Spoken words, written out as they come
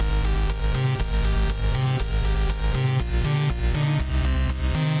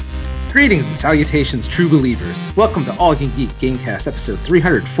Greetings and salutations, true believers. Welcome to All You Can Geek Gamecast, episode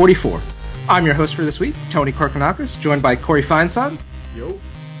 344. I'm your host for this week, Tony Korkanakis, joined by Corey Feinsod. Yo.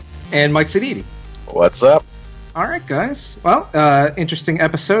 And Mike Siditi. What's up? Alright, guys. Well, interesting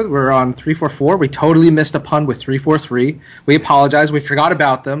episode. We're on 344. We totally missed a pun with 343. We apologize. We forgot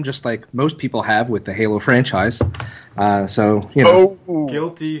about them, just like most people have with the Halo franchise. So, you know. Oh.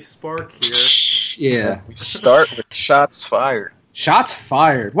 Guilty spark here. Yeah. We start with shots fired. Shots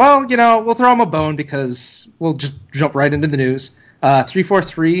fired. Well, you know, we'll throw them a bone because we'll just jump right into the news.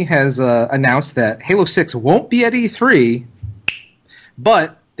 343 has announced that Halo 6 won't be at E3,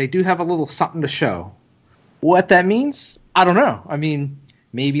 but they do have a little something to show. What that means, I don't know. I mean,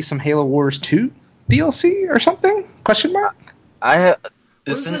 maybe some Halo Wars 2 DLC or something? Question mark?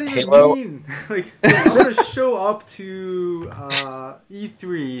 Isn't Halo... Mean? Like, they're going to show up to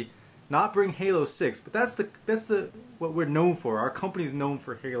E3, not bring Halo 6, but that's the what we're known for. Our company's known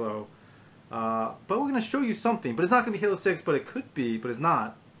for Halo. But we're going to show you something. But it's not going to be Halo 6, but it could be, but it's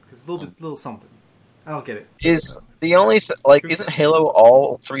not. Because it's a little something. I don't get it. Is the only... isn't Halo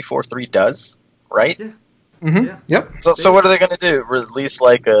all 343 does, right? Yeah. Mm-hmm. Yeah. Yep. So what are they going to do? Release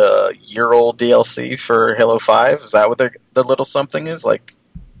like a year-old DLC for Halo 5? Is that what the little something is? Like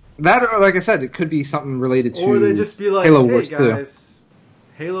that, or like I said, it could be something related to Or they just be like, Halo hey Wars guys,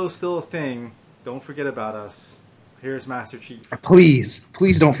 Halo's still a thing. Don't forget about us. Here's Master Chief. 2.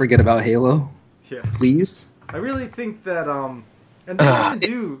 Please don't forget about Halo. Yeah. Please. I really think that, and they don't even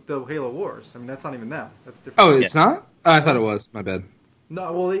do the Halo Wars. I mean, that's not even them. That's different. Oh, it's not? I thought it was. My bad.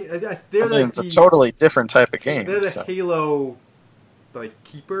 No, well, they're like it's a totally different type of game. They're the Halo, like,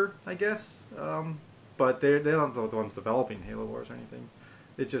 keeper, I guess. But they're not the ones developing Halo Wars or anything.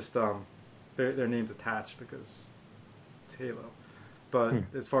 It's just their name's attached because it's Halo. But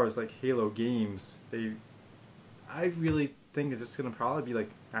as far as like Halo games, I really think it's just gonna probably be like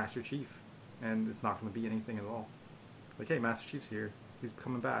Master Chief, and it's not gonna be anything at all. Like, hey, Master Chief's here. He's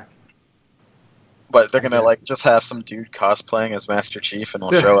coming back. But they're gonna just have some dude cosplaying as Master Chief, and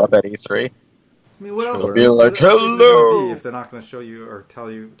he'll show up at E3. I mean, what else? He'll be like, what else is it gonna hello! be if they're not going to show you or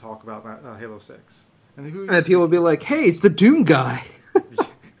talk about Halo 6? And people will be like, hey, it's the Doom guy.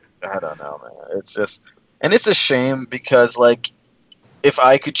 I don't know, man. It's just... And it's a shame because, like, if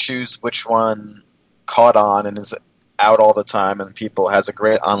I could choose which one caught on and is out all the time and has a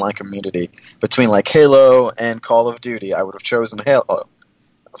great online community between, like, Halo and Call of Duty, I would have chosen Halo.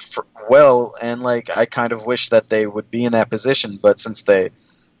 And I kind of wish that they would be in that position, but since they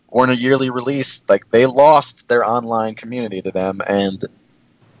weren't a yearly release, like, they lost their online community to them, and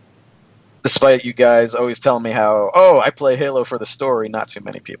despite you guys always telling me how, I play Halo for the story, not too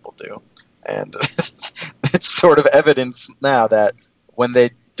many people do. And it's sort of evidence now that when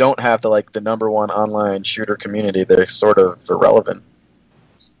they don't have the number one online shooter community, they're sort of irrelevant.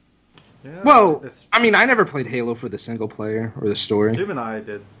 Yeah, well, I mean, I never played Halo for the single player or the story. Jim and I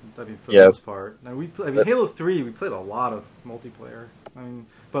did. I mean, for the most part. Now, Halo 3, we played a lot of multiplayer. I mean,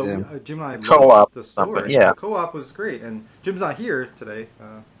 but Jim and I loved the story. Yeah. The co-op was great, and Jim's not here today.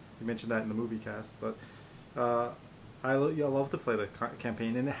 You mentioned that in the movie cast, but I love to play the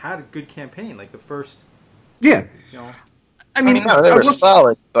campaign, and it had a good campaign, like the first. Yeah. You know. I mean, no, they were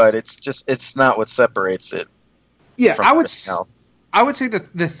solid, but it's not what separates it. Yeah, from I would say that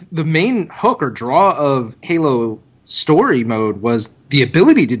the main hook or draw of Halo story mode was the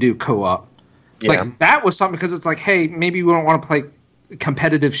ability to do co-op. Yeah. Like, that was something, because it's like, hey, maybe we don't want to play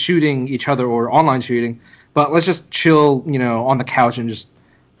competitive shooting each other or online shooting, but let's just chill, on the couch and just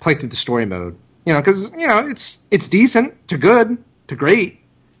play through the story mode. Because, it's decent to good to great.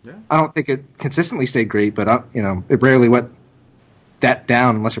 Yeah. I don't think it consistently stayed great, but, it rarely went that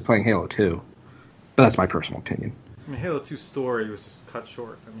down unless you're playing Halo 2. But that's my personal opinion. I mean, Halo 2 story was just cut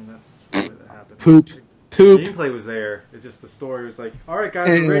short. I mean, that's really what happened. Poop. The gameplay was there. It's just the story was like, all right,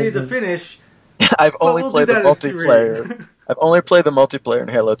 guys, we're ready to finish. I've only played the multiplayer. I've only played the multiplayer in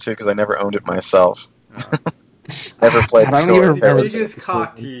Halo 2 because I never owned it myself. Never played the story. The biggest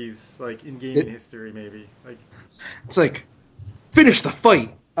cock tease, in gaming history, maybe. It's like, finish the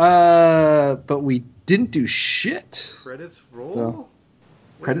fight. But we didn't do shit. Credits roll? So,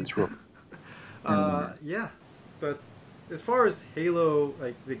 credits roll. Yeah. But as far as Halo,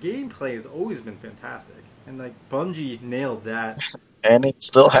 the gameplay has always been fantastic. And, Bungie nailed that. And it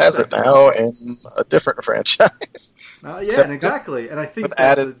still has it now in a different franchise. Exactly. And I think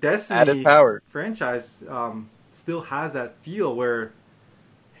that the Destiny franchise still has that feel where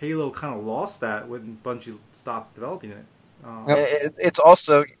Halo kind of lost that when Bungie stopped developing it. It's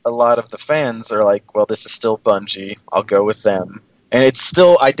also, a lot of the fans are like, well, this is still Bungie. I'll go with them. And it's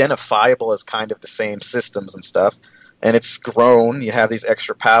still identifiable as kind of the same systems and stuff. And it's grown. You have these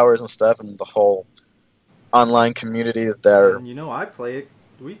extra powers and stuff, and the whole online community that are... And I play it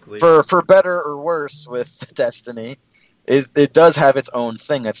weekly. For better or worse with Destiny, it does have its own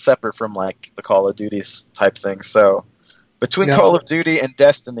thing that's separate from like the Call of Duty type thing. So between Call of Duty and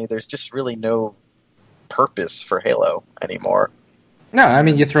Destiny, there's just really no purpose for Halo anymore. No, I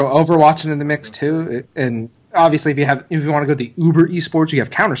mean, you throw Overwatch into the mix too, and obviously if you want to go the Uber esports, you have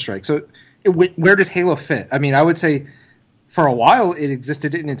Counter-Strike. So where does Halo fit? I mean, I would say for a while it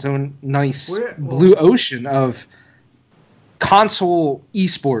existed in its own nice blue ocean of console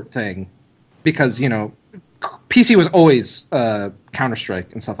esport thing, because PC was always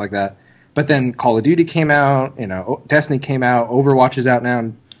Counter-Strike and stuff like that. But then Call of Duty came out, Destiny came out, Overwatch is out now,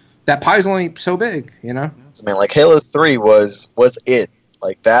 and that pie's only so big, I mean, like Halo 3 was it.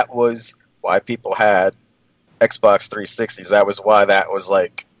 Like, that was why people had Xbox 360s. That was why that was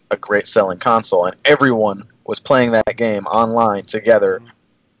like a great selling console, and everyone was playing that game online together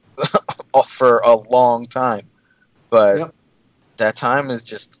for a long time. But that time is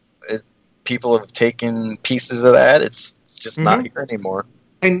just people have taken pieces of that. It's just not here anymore.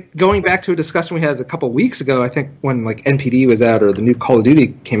 And going back to a discussion we had a couple weeks ago, I think when like NPD was out or the new Call of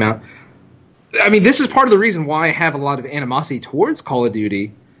Duty came out, I mean, this is part of the reason why I have a lot of animosity towards Call of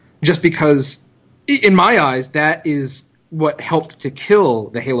Duty, just because in my eyes that is what helped to kill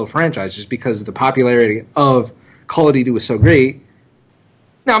the Halo franchise, just because the popularity of Call of Duty was so great.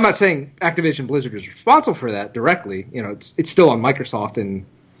 Now, I'm not saying Activision Blizzard is responsible for that directly. It's still on Microsoft and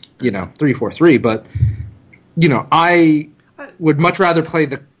 343, but I would much rather play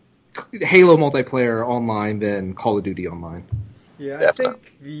the Halo multiplayer online than Call of Duty online. Yeah, I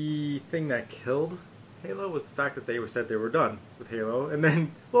think the thing that killed Halo was the fact that they said they were done with Halo, and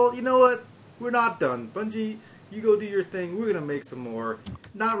then, well, you know what? We're not done. Bungie, you go do your thing. We're gonna make some more.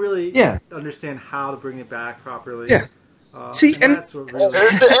 Not really understand how to bring it back properly. Yeah. See, and that's what really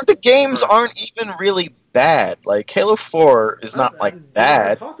the games aren't even really bad. Like Halo 4 is not like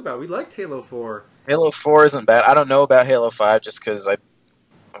bad. We talked about. We liked Halo 4. Halo 4 isn't bad. I don't know about Halo 5 just because I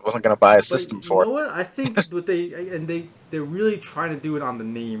wasn't going to buy a system for it. You know what? I think what they're really trying to do it on the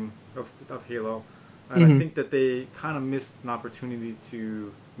name of Halo, and I think that they kind of missed an opportunity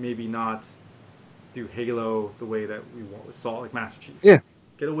to maybe not do Halo the way that we saw, like Master Chief. Yeah.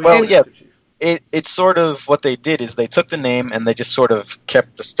 Get away from Master Chief. It's sort of what they did is they took the name and they just sort of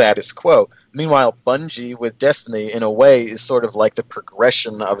kept the status quo. Meanwhile, Bungie with Destiny, in a way, is sort of like the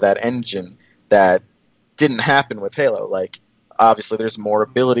progression of that engine that didn't happen with Halo. Like, obviously, there's more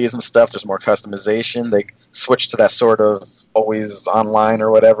abilities and stuff. There's more customization. They switched to that sort of always online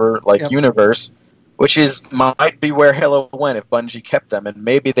or whatever, universe, which might be where Halo went if Bungie kept them, and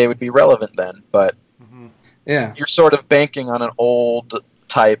maybe they would be relevant then. But you're sort of banking on an old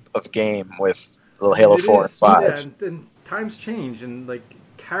type of game with the Halo 4 and 5. Yeah, and times change, and like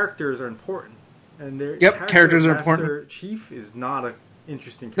characters are important. And characters are important. Master Chief is not an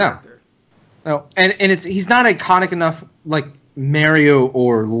interesting character. No, and he's not iconic enough like Mario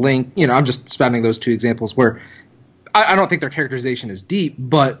or Link. I'm just spouting those two examples where I don't think their characterization is deep,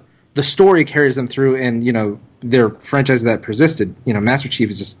 but the story carries them through, and their franchise that persisted. Master Chief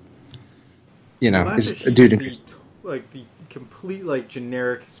is just is a dude. The complete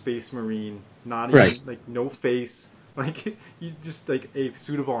generic space marine, not even no face, you just a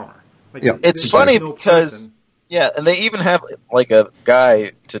suit of armor. It's funny because. Yeah, and they even have a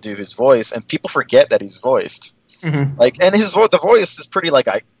guy to do his voice, and people forget that he's voiced. And the voice is pretty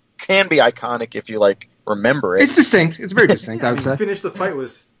can be iconic if you remember it. It's distinct. It's very distinct. I would say. Finish the fight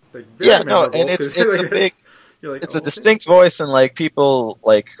was very memorable, and it's a big. It's a distinct voice, and people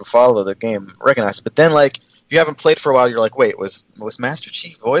who follow the game recognize it. But then if you haven't played for a while, you're like, wait, was Master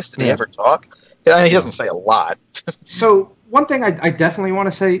Chief voiced? Did he ever talk? He doesn't say a lot. So one thing I definitely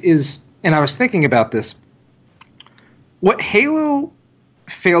want to say is, and I was thinking about this. What Halo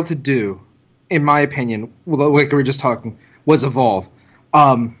failed to do, in my opinion, like we were just talking, was evolve.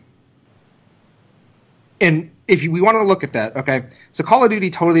 And if we want to look at that, okay, so Call of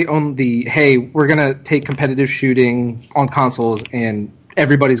Duty totally owned hey, we're going to take competitive shooting on consoles and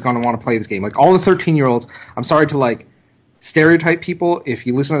everybody's going to want to play this game. All the 13-year-olds, I'm sorry to stereotype people. If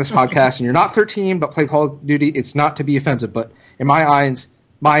you listen to this podcast and you're not 13 but play Call of Duty, it's not to be offensive, but in my eyes,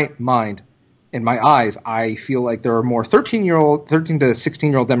 I feel like there are more 13 to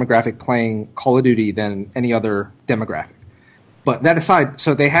 16-year-old demographic playing Call of Duty than any other demographic. But that aside,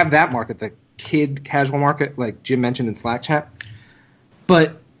 so they have that market, the kid casual market, like Jim mentioned in Slack chat.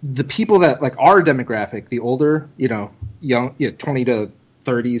 But the people that our demographic, the older, young, 20 to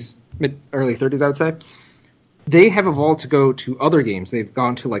 30s, early 30s, I would say, they have evolved to go to other games. They've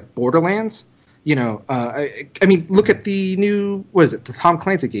gone to like Borderlands. You know, I mean, look at the new, what is it, the Tom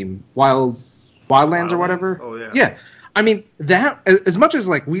Clancy game, Wildlands or whatever. Oh yeah. Yeah. I mean, that, as much as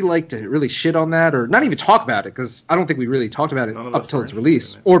like we like to really shit on that or not even talk about it, because I don't think we really talked about it up till its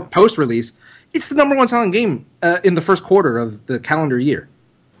release or post-release, it's the number one selling game in the first quarter of the calendar year.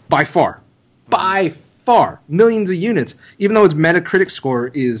 By far. By far. Millions of units. Even though its Metacritic score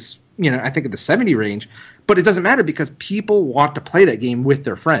is, you know, I think in the 70 range. But it doesn't matter because people want to play that game with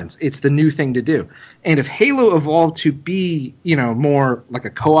their friends. It's the new thing to do. And if Halo evolved to be, you know, more like a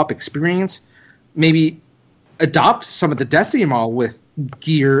co-op experience, maybe adopt some of the Destiny model with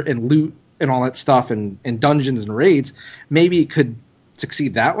gear and loot and all that stuff and dungeons and raids, maybe it could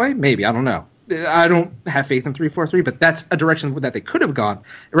succeed that way. Maybe. I don't know. I don't have faith in 343, but that's a direction that they could have gone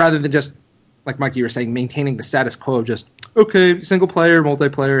rather than just, like Mike, you were saying, maintaining the status quo of just, okay, single player,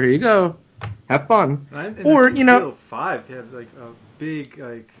 multiplayer, here you go. Have fun. And or, you know, Halo 5 had like a big,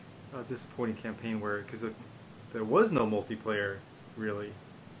 like, disappointing campaign where, because there was no multiplayer, really.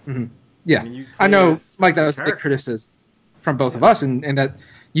 Mm-hmm. Yeah. I mean, I know, Mike, that was a big criticism from both of us, and that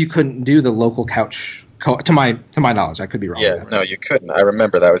you couldn't do the local couch, to my knowledge. I could be wrong. Yeah, no, you couldn't. I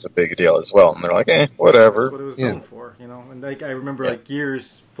remember that was a big deal as well, and they're like, whatever. That's what it was known for, you know. And like I remember, like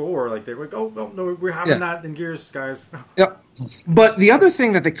Gears 4, like they were like, oh no, we're having that in Gears, guys. Yep. But the other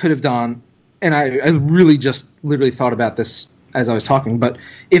thing that they could have done, and I really just literally thought about this as I was talking, but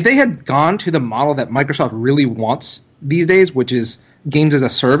if they had gone to the model that Microsoft really wants these days, which is games as a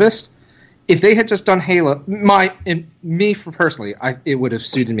service, if they had just done Halo, personally, it would have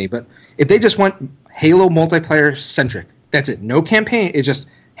suited me. But if they just went Halo multiplayer centric, that's it. No campaign. It's just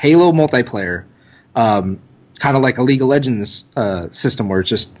Halo multiplayer, kind of like a League of Legends system where it's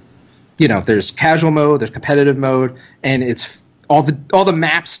just, you know, there's casual mode, there's competitive mode, and it's all the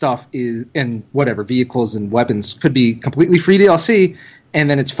map stuff is, and whatever vehicles and weapons could be completely free DLC, and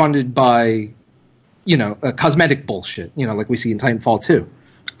then it's funded by, you know, cosmetic bullshit, you know, like we see in Titanfall 2.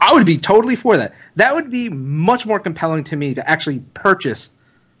 I would be totally for that. That would be much more compelling to me to actually purchase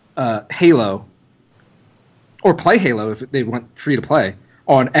Halo or play Halo if they went free to play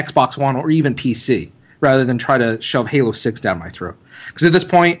on Xbox One or even PC, rather than try to shove Halo 6 down my throat. Because at this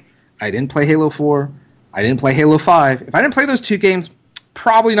point, I didn't play Halo 4. I didn't play Halo 5. If I didn't play those two games,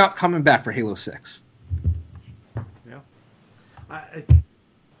 probably not coming back for Halo 6. Yeah.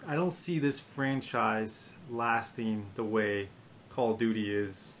 I don't see this franchise lasting the way Call of Duty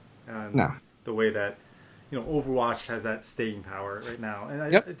is, and the way that, you know, Overwatch has that staying power right now, and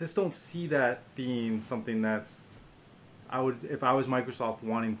I just don't see that being something that's if I was Microsoft,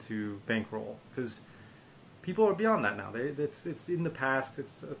 wanting to bankroll, because people are beyond that now. It's in the past.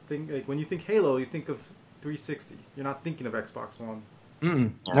 It's a thing. Like when you think Halo, you think of 360. You're not thinking of Xbox One.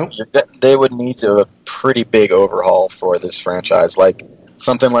 Nope. They would need a pretty big overhaul for this franchise, like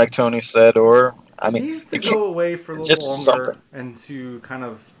something like Tony said, or. I mean, it needs to go away for a little longer and to kind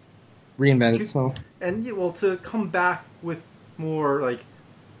of reinvent itself. And to come back with more like,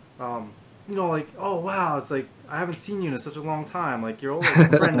 you know, like, oh wow, it's like I haven't seen you in such a long time. Like your old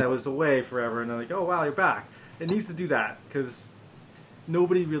friend that was away forever, and they're like, oh wow, you're back. It needs to do that because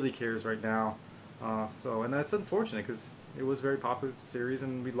nobody really cares right now. And that's unfortunate because it was a very popular series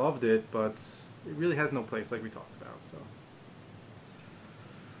and we loved it, but it really has no place like we talked about. So,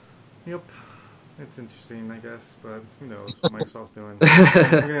 yep. It's interesting, I guess, but who knows what Microsoft's doing. We're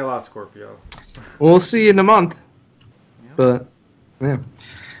getting a lot of Scorpio. We'll see in a month. Yeah. But, yeah.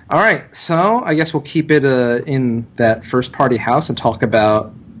 All right, so I guess we'll keep it in that first-party house and talk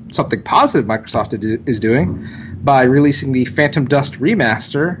about something positive Microsoft is doing by releasing the Phantom Dust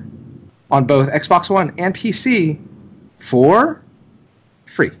Remaster on both Xbox One and PC for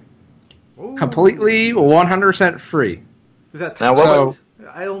free. Ooh. Completely 100% free. Is that time?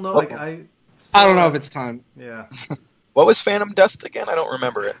 I don't know. I don't know if it's time. Yeah. What was Phantom Dust again? I don't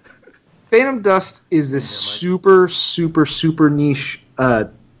remember it. Phantom Dust is this super, super, super niche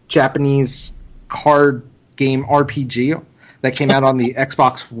Japanese card game RPG that came out on the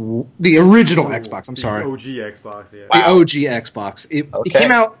Xbox, the original Xbox. I'm sorry, the OG Xbox. Yeah. The OG Xbox. It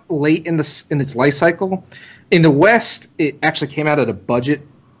came out late in its life cycle. In the West, it actually came out at a budget.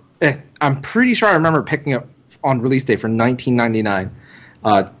 I'm pretty sure I remember picking up on release day for $19.99.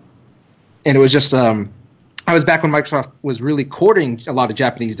 And it was just, I was back when Microsoft was really courting a lot of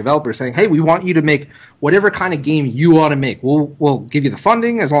Japanese developers, saying, "Hey, we want you to make whatever kind of game you want to make. We'll give you the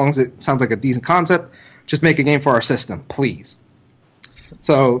funding as long as it sounds like a decent concept. Just make a game for our system, please."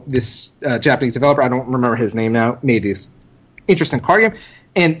 So this Japanese developer, I don't remember his name now, made this interesting card game,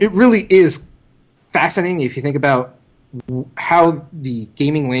 and it really is fascinating if you think about how the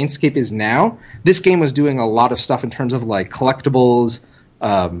gaming landscape is now, this game was doing a lot of stuff in terms of like collectibles,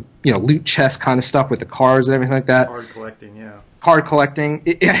 loot chest kind of stuff with the cars and everything like that. Card collecting, yeah. Card collecting.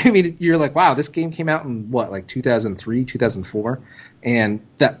 I mean, you're like, wow, this game came out in what, like 2003, 2004, and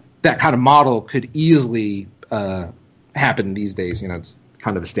that kind of model could easily happen these days. It's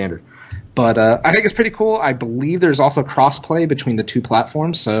kind of a standard. But I think it's pretty cool. I believe there's also cross-play between the two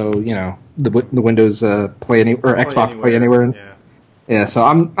platforms, so the Windows play any or Xbox play anywhere. Yeah. So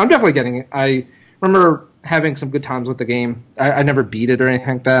I'm definitely getting it. I remember having some good times with the game. I never beat it or anything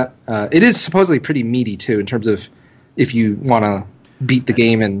like that. It is supposedly pretty meaty too in terms of if you want to beat the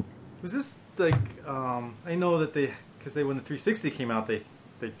game. And was this like I know that because when the 360 came out, they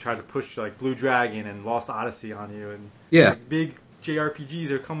tried to push like Blue Dragon and Lost Odyssey on you, and like, big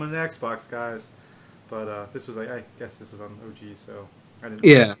JRPGs are coming to Xbox, guys. But this was I guess this was on OG, so I didn't.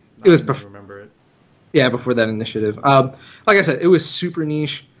 Yeah, it was remember it. Yeah, before that initiative. Like I said, it was super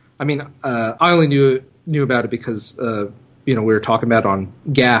niche. I mean, I only knew about it because we were talking about it on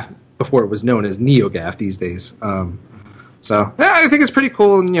GAF before it was known as NeoGAF these days. So yeah, I think it's pretty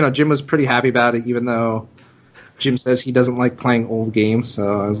cool, and Jim was pretty happy about it, even though Jim says he doesn't like playing old games.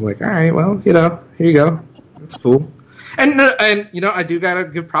 So I was like, all right, well, here you go. It's cool. And I do gotta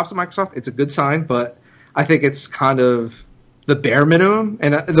give props to Microsoft. It's a good sign, but I think it's kind of the bare minimum.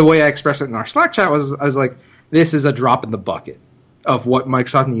 And the way I expressed it in our Slack chat was, I was like, this is a drop in the bucket of what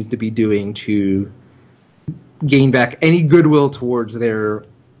Microsoft needs to be doing to gain back any goodwill towards their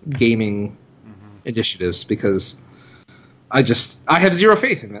gaming initiatives, because I have zero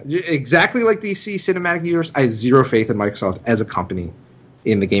faith in that. Exactly like DC Cinematic Universe, I have zero faith in Microsoft as a company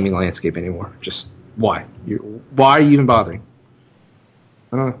in the gaming landscape anymore. Just why? Why are you even bothering?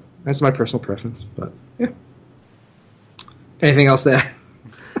 I don't know. That's my personal preference, but yeah. Anything else there?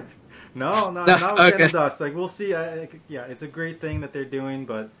 No, not with Phantom Dust. Like, we'll see. Yeah, it's a great thing that they're doing,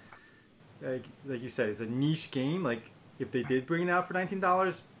 but like you said, it's a niche game. Like, if they did bring it out for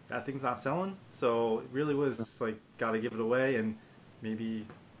 $19, that thing's not selling. So it really was just like, got to give it away and maybe,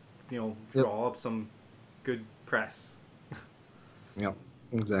 draw up some good press. Yep,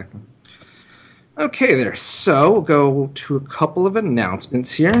 exactly. Okay, there. So we'll go to a couple of announcements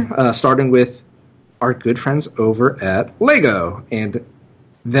here, starting with our good friends over at LEGO and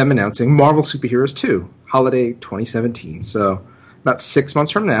them announcing Marvel Superheroes 2, Holiday 2017. So about 6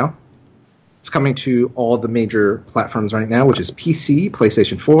 months from now. It's coming to all the major platforms right now, which is PC,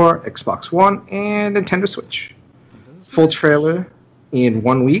 PlayStation 4, Xbox One, and Nintendo Switch. Full trailer in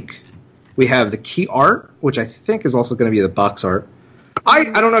 1 week. We have the key art, which I think is also going to be the box art. I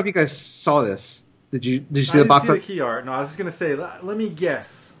don't know if you guys saw this. Did you see the box art? I didn't see the key art. No, I was just going to say, let me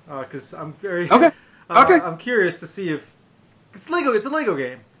guess, because I'm very... Okay. I'm curious to see if... It's Lego. It's a Lego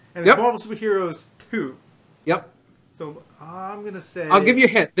game. And it's Marvel Superheroes 2. Yep. So I'm going to say... I'll give you a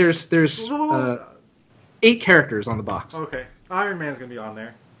hint. There's 8 characters on the box. Okay. Iron Man's going to be on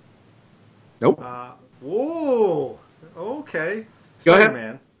there. Nope. Whoa. Okay. Go ahead.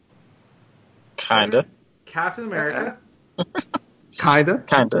 Spider-Man. Kinda. Captain America.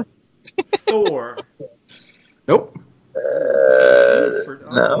 Kinda. Thor. Nope.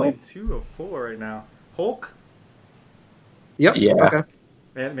 No. Only 2 of 4 right now. Hulk. Yep. Yeah. Okay.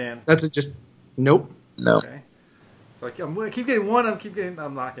 Ant-Man. That's it. Just nope. No. Okay. So I keep getting one.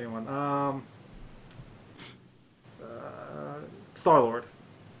 I'm not getting one. Star-Lord.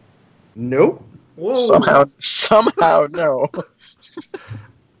 Nope. Whoa. Somehow, no.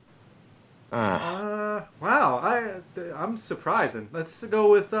 Wow. I'm surprised. Then let's go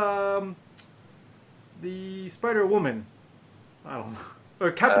with the Spider-Woman. I don't know.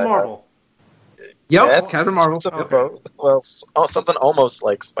 Or Captain Marvel. Yep. Yes, Captain Marvel. Okay. Well, something almost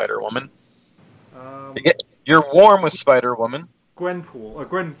like Spider-Woman. You're warm with Spider-Woman. Gwenpool,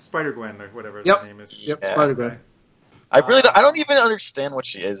 or Spider-Gwen, or whatever her name is. Yep. Yeah. Spider-Gwen. Okay. I don't even understand what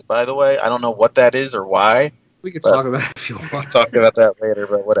she is, by the way. I don't know what that is or why. We could talk about it if you want. We can talk about that later,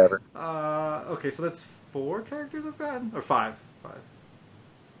 but whatever. Okay, so that's 4 characters I've gotten? Or 5?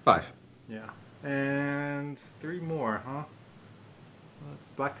 5. Yeah. And 3 more, huh? That's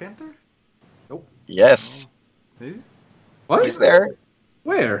Black Panther? Nope. Yes. What? He's there.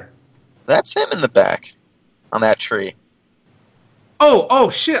 Where? That's him in the back. On that tree. Oh,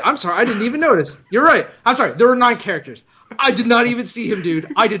 shit. I'm sorry. I didn't even notice. You're right. I'm sorry. There were 9 characters. I did not even see him, dude.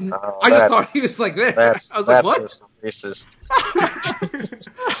 I didn't. I just thought he was like there. I was like, what? That's racist.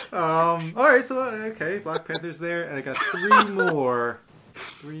 All right, so, okay. Black Panther's there, and I got 3 more.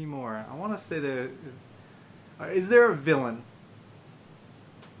 3 more. I want to say is there a villain?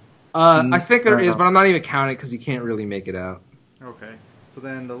 I think there is, but I'm not even counting because you can't really make it out. Okay. So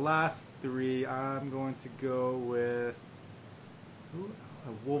then the last 3, I'm going to go with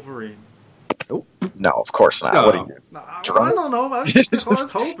A Wolverine. No, of course not. No. What are you? No, I don't know. I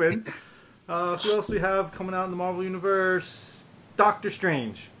was hoping. Who else we have coming out in the Marvel Universe? Doctor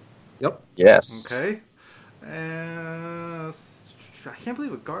Strange. Yep. Yes. Okay. I can't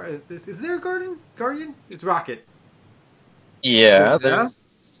believe is there a Guardian? It's Rocket. Yeah,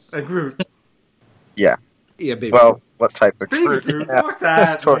 there's... And Groot. Yeah. Yeah, baby. Well, what type of Baby Groot? Groot. Yeah. Fuck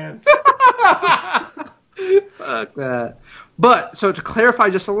that, man. Fuck that. But, so to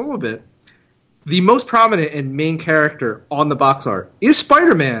clarify just a little bit, the most prominent and main character on the box art is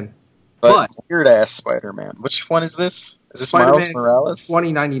Spider-Man. But weird-ass Spider-Man. Which one is this? Is this Spider-Man Miles Morales?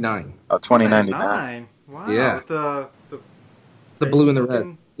 2099. Oh, 2099. Wow. Yeah. With the blue and the looking...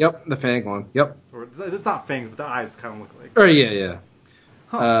 red. Yep, the Fang one. Yep. Or, it's not fangs, but the eyes kind of look like... Oh, yeah.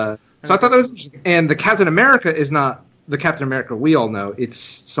 Huh. So I thought that was interesting. And the Captain America is not the Captain America we all know. It's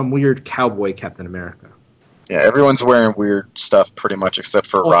some weird cowboy Captain America. Yeah, everyone's wearing weird stuff pretty much except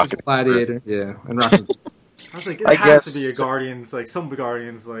for Rocket. Gladiator, yeah. And Rocket. I was like, it has to be a Guardians, like, some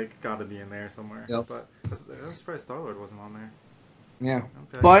Guardians, like, gotta be in there somewhere. Yep. But I'm surprised Star-Lord wasn't on there. Yeah.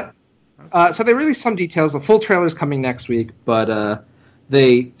 Okay. But, so they released some details. The full trailer's coming next week, but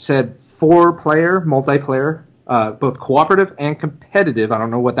they said 4-player, multiplayer, both cooperative and competitive. I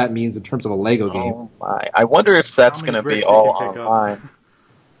don't know what that means in terms of a Lego game. Oh my. I wonder if that's going to be all online.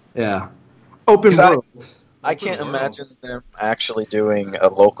 Yeah. Open world. I can't imagine them actually doing a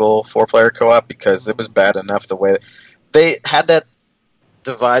local 4-player co-op because it was bad enough the way they had that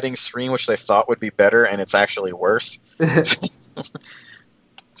dividing screen, which they thought would be better, and it's actually worse.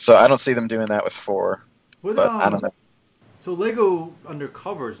 So I don't see them doing that with 4. But I don't know. So Lego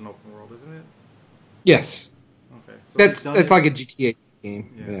Undercover is an open world, isn't it? Yes. Okay. So it's like a GTA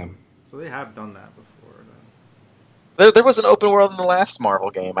game. Yeah. So they have done that before. There was an open world in the last Marvel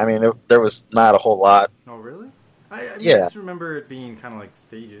game. I mean, there was not a whole lot. Oh, really? I Yeah. just remember it being kind of like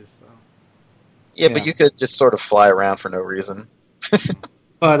stages. So. Yeah, but you could just sort of fly around for no reason.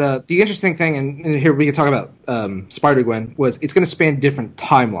 But the interesting thing, and here we can talk about Spider-Gwen, was it's going to span different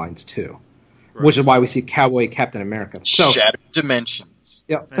timelines, too. Right. Which is why we see Cowboy Captain America. So, Shattered Dimensions.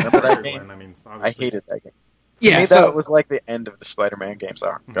 Yeah. Remember that game? I hated that game. Yeah, that was like the end of the Spider-Man games.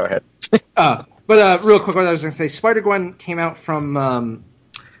 Oh, go ahead. But real quick, what I was going to say, Spider-Gwen came out from a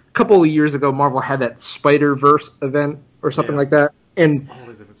couple of years ago. Marvel had that Spider-Verse event or something like that. And it's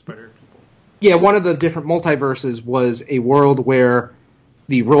always different Spider people. Yeah, one of the different multiverses was a world where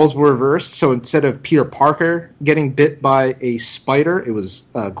the roles were reversed. So instead of Peter Parker getting bit by a spider, it was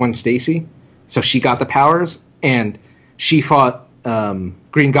Gwen Stacy. So she got the powers, and she fought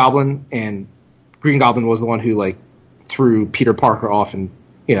Green Goblin, and Green Goblin was the one who threw Peter Parker off, and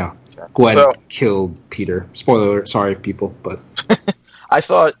Gwen killed Peter. Spoiler alert, sorry people, but I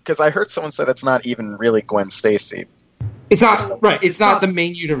thought, because I heard someone say that's not even really Gwen Stacy. It's not right. It's not the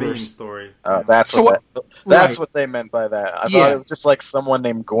main universe main story. That's what they meant by that. I thought it was just like someone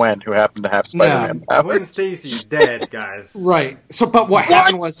named Gwen who happened to have Spider-Man powers. Gwen Stacy's dead, guys. Right. So, but what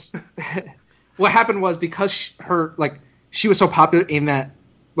happened was, because she was so popular in that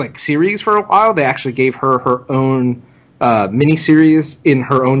series for a while, they actually gave her own miniseries in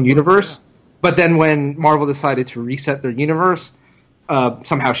her own universe. Yeah. But then when Marvel decided to reset their universe,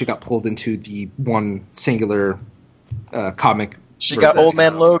 somehow she got pulled into the one singular comic. She got Old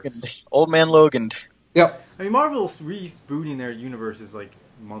Man Logan. Old Man Logan. Yep. I mean, Marvel's rebooting their universes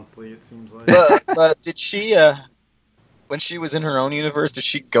monthly, it seems like. But did she, when she was in her own universe, did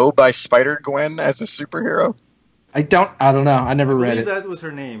she go by Spider-Gwen as a superhero? I don't know. I never read it. That was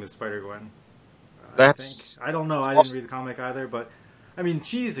her name, is Spider-Gwen. I don't know. I didn't read the comic either, but I mean,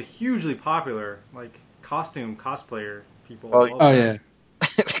 she's a hugely popular cosplayer. People. Oh yeah.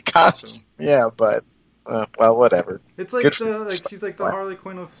 The costume. Yeah, but well, whatever. It's she's like the Harley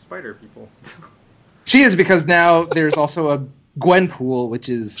Quinn of spider people. She is, because now there's also a Gwenpool, which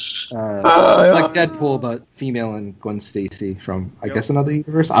is like Deadpool but female, and Gwen Stacy from I guess another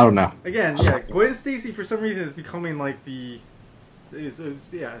universe. I don't know. Again, Gwen Stacy for some reason is becoming is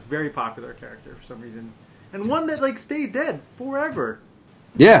a very popular character for some reason, and one that stayed dead forever.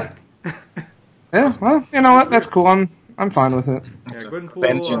 Yeah. Yeah. Well, you know what? That's cool. I'm fine with it. Yeah, Gwenpool,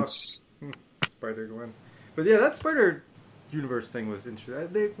 vengeance. Spider-Gwen. But yeah, that Spider Universe thing was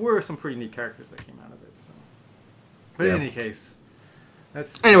interesting. There were some pretty neat characters that came out of it. So, but in any case,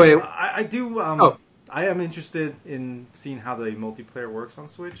 anyway. I do. I am interested in seeing how the multiplayer works on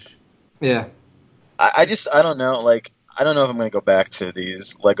Switch. Yeah. I don't know. I don't know if I'm going to go back to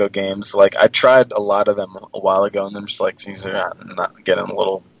these Lego games. I tried a lot of them a while ago, and I'm just these are not getting a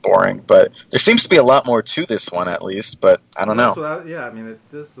little boring. But there seems to be a lot more to this one, at least. But I don't know. So I mean, it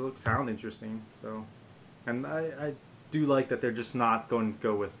does sound interesting. So, and I do like that they're just not going to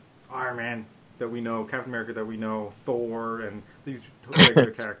go with Iron Man that we know, Captain America that we know, Thor, and these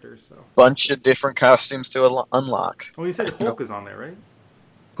regular characters. So bunch of different costumes to unlock. Oh, you said Hulk is on there, right?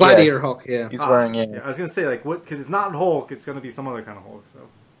 Gladiator Hulk, yeah. He's wearing it. Yeah, I was gonna say what because it's not Hulk, it's gonna be some other kind of Hulk. So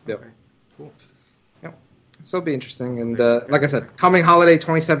yep. Cool. Yep. So it'll be interesting, and like I said, coming holiday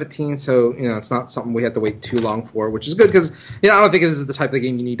 2017. So it's not something we have to wait too long for, which is good because I don't think it is the type of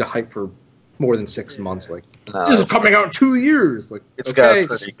game you need to hype for more than 6 months. Like this is coming out in 2 years. Like it's got a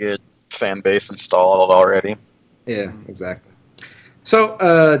pretty good fan base installed already. Yeah, exactly.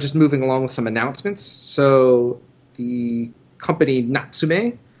 So just moving along with some announcements. So the company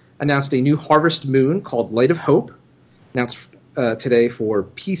Natsume announced a new Harvest Moon called Light of Hope, announced today for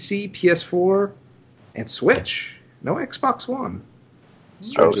PC, PS4, and Switch. No Xbox One.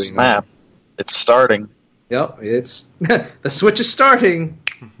 Oh, snap. It's starting. Yep, it's the Switch is starting.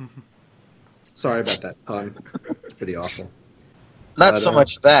 Sorry about that pun. It's pretty awful. Not so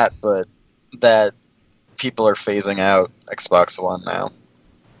much that, but that people are phasing out Xbox One now.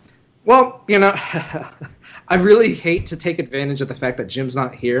 Well, I really hate to take advantage of the fact that Jim's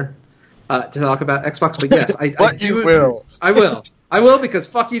not here to talk about Xbox, but yes, I do. Will. I will because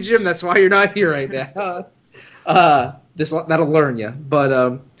fuck you, Jim. That's why you're not here right now. That'll learn you.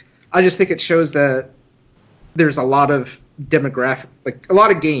 But I just think it shows that there's a lot of demographic, like a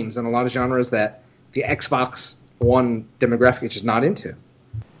lot of games and a lot of genres that the Xbox One demographic is just not into.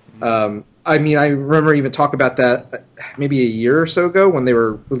 I remember even talking about that maybe a year or so ago when they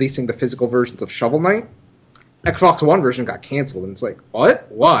were releasing the physical versions of Shovel Knight. Xbox One version got canceled, and it's like,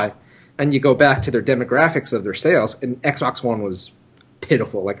 what? Why? And you go back to their demographics of their sales, and Xbox One was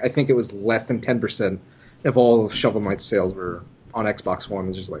pitiful. Like, I think it was less than 10% of all of Shovel Knight's sales were on Xbox One.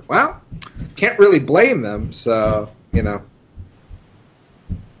 It's just like, well, can't really blame them, so, I don't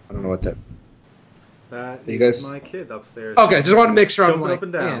know what that... That you guys... is my kid upstairs. Okay, just want to make sure I'm like... up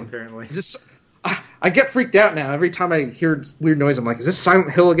and down, apparently. Is this... I get freaked out now. Every time I hear weird noise, I'm like, is this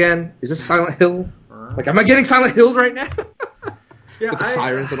Silent Hill again? Is this Silent Hill? Like, am I getting Silent Hill right now? Yeah, with the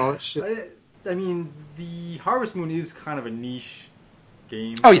sirens and all that shit. I mean, the Harvest Moon is kind of a niche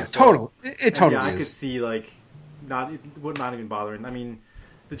game. Oh, yeah, total. It totally is. I could see, not even bothering. I mean,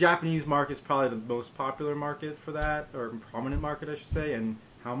 the Japanese market is probably the most popular market for that, or prominent market, I should say. And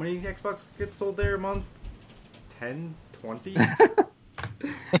how many Xbox get sold there a month? 10? 20?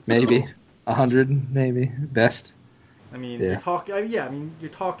 Maybe. 100, maybe. Best. I mean, you're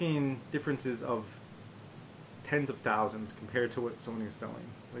talking differences of tens of thousands compared to what Sony's selling.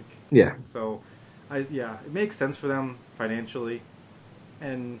 So, it makes sense for them financially,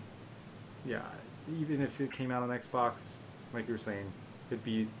 and even if it came out on Xbox, like you were saying, it'd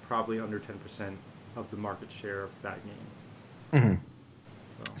be probably under 10% of the market share of that game. Mm-hmm.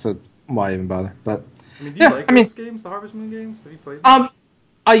 So why even bother? But do you like those games, the Harvest Moon games? Have you played them?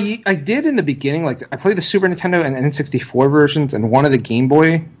 I did in the beginning. Like, I played the Super Nintendo and N64 versions and one of the Game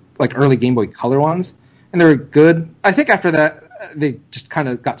Boy, like early Game Boy Color ones, and they were good. I think after that, they just kind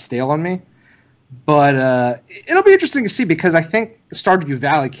of got stale on me. But it'll be interesting to see because I think Stardew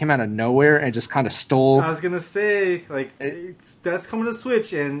Valley came out of nowhere and just kind of stole. I was gonna say, that's coming to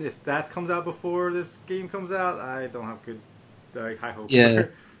Switch, and if that comes out before this game comes out, I don't have good high hopes. Yeah.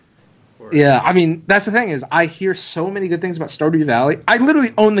 Yeah, I mean, that's the thing is I hear so many good things about Stardew Valley. I literally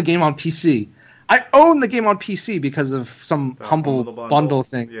own the game on PC. I own the game on PC because of some humble bundle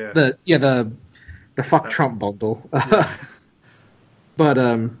thing. Yeah. The fuck Trump bundle. Yeah. But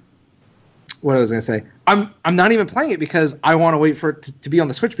what I was gonna say, I'm not even playing it because I want to wait for it to be on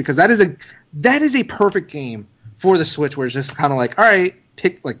the Switch because that is a perfect game for the Switch where it's just kind of like, all right,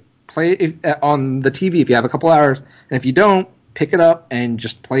 play it on the TV if you have a couple hours, and if you don't, pick it up and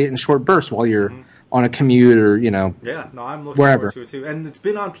just play it in short bursts while you're on a commute or, I'm looking wherever. Forward to it too. And it's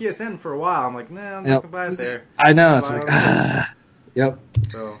been on PSN for a while. I'm like, nah, I'm not going to buy it there. I know. It's like, Yep.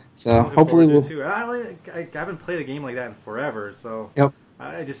 So hopefully we'll... Too. I haven't played a game like that in forever, so... Yep.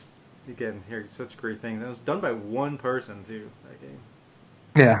 I just, again, hear such great things. And it was done by one person, too, that game.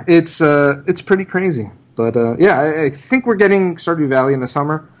 Yeah, it's pretty crazy. But, I think we're getting Stardew Valley in the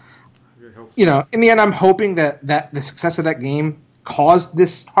summer. In the end, I'm hoping that the success of that game caused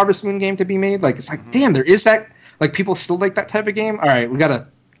this Harvest Moon game to be made. Like, it's like, damn, there is that. Like, people still like that type of game. All right, we got to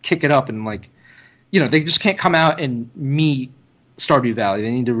kick it up and, they just can't come out and meet Stardew Valley.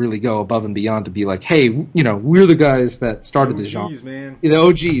 They need to really go above and beyond to be like, hey, we're the guys that started this genre. OGs, man. The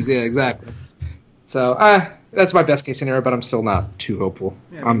OGs, yeah, exactly. So, that's my best case scenario, but I'm still not too hopeful.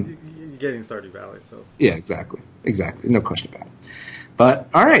 Yeah, you're getting Stardew Valley, so. Yeah, exactly. No question about it. But,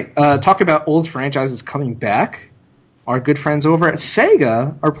 all right, talking about old franchises coming back, our good friends over at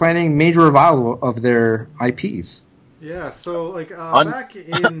Sega are planning major revival of their IPs. Yeah, so like back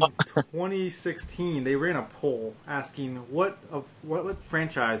in 2016, they ran a poll asking what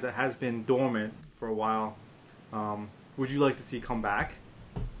franchise that has been dormant for a while would you like to see come back?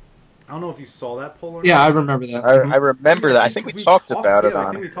 I don't know if you saw that poll or not. Yeah, I remember that. I remember that. I think we talked about it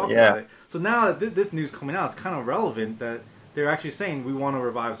on it. About it. So now that this news coming out, it's kind of relevant that they're actually saying we want to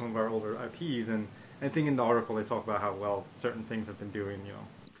revive some of our older IPs, and I think in the article they talk about how well certain things have been doing.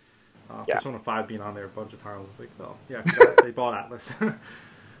 Persona 5 being on there a bunch of times. It's like, well, yeah, they bought Atlas.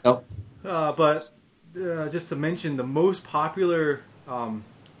 Nope. But just to mention, the most popular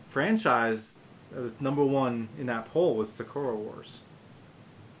franchise, number one in that poll was Sakura Wars.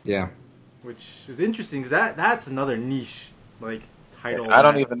 Yeah. Which is interesting because that's another niche like title. I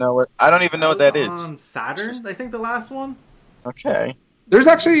don't even know what that is. On Saturn, I think the last one. Okay. There's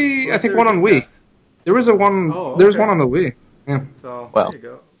actually, I think, one on Wii. There was one. Oh, okay. There's one on the Wii. Yeah. So well, there you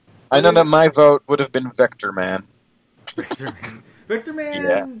go. I know that my vote would have been Vector Man. Vector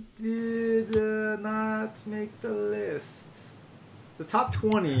Man did not make the list. The top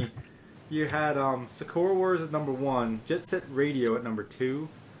 20, you had Sakura Wars at number 1, Jet Set Radio at number 2,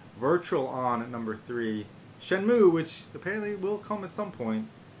 Virtual On at number 3, Shenmue, which apparently will come at some point,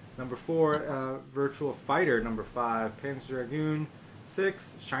 number 4, Virtual Fighter at number 5, Panzer Dragoon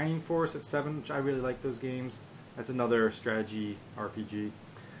 6, Shining Force at 7, which I really like those games. That's another strategy RPG.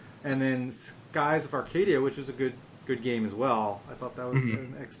 And then Skies of Arcadia, which was a good game as well. I thought that was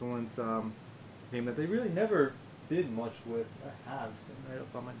an excellent game that they really never did much with. I have sitting right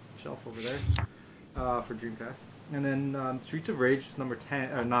up on my shelf over there for Dreamcast. And then Streets of Rage was number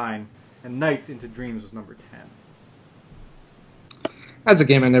 9, and Nights into Dreams was number 10. That's a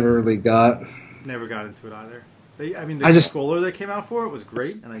game I never really got. Never got into it either. The controller that came out for it was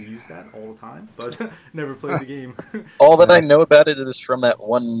great, and I used that all the time, but never played the game. All that I know about it is from that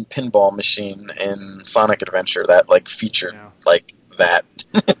one pinball machine in Sonic Adventure that featured that.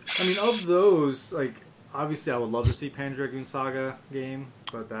 I mean, of those, obviously I would love to see Panzer Dragoon Saga game,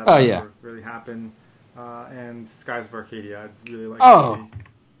 but that never really happened. And Skies of Arcadia, I'd really like to see.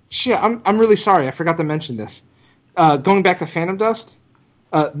 Shit, I'm really sorry, I forgot to mention this. Going back to Phantom Dust,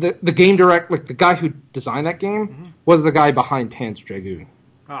 the game direct, the guy who designed that game was the guy behind Panzer Dragoon.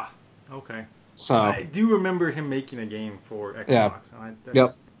 Ah, okay. So I do remember him making a game for Xbox. Yeah.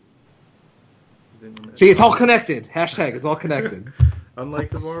 See, it's all connected. Hashtag, it's all connected.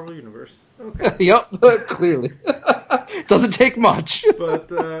 Unlike the Marvel Universe. Okay. Yep, clearly. Doesn't take much. But,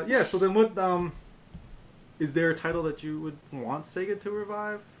 so then what, is there a title that you would want Sega to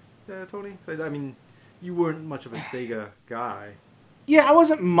revive, Tony? I mean, you weren't much of a Sega guy. Yeah, I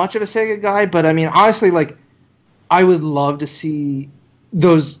wasn't much of a Sega guy, but I mean, honestly, I would love to see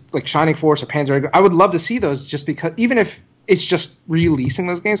those, Shining Force or Panzer Dragoon. I would love to see those just because, even if it's just releasing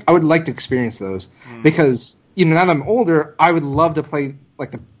those games, I would like to experience those. Because, now that I'm older, I would love to play,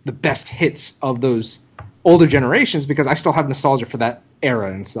 the best hits of those older generations because I still have nostalgia for that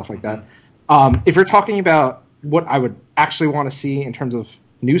era and stuff like that. If you're talking about what I would actually want to see in terms of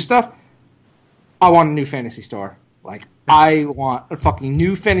new stuff, I want a new Phantasy Star. I want a fucking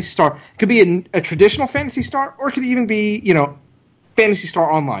new Phantasy Star. It could be a traditional Phantasy Star, or it could even be, Phantasy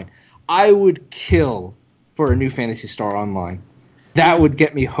Star Online. I would kill for a new Phantasy Star Online. That would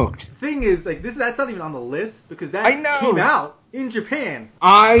get me hooked. The thing is, that's not even on the list, because that came out in Japan.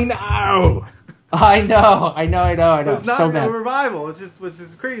 I know. So it's not a revival, which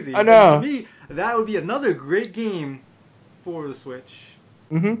is crazy. I know. And to me, that would be another great game for the Switch.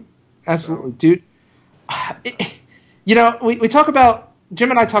 Absolutely, dude. We talk about, Jim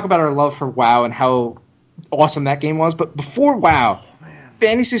and I talk about our love for WoW and how awesome that game was, but before WoW,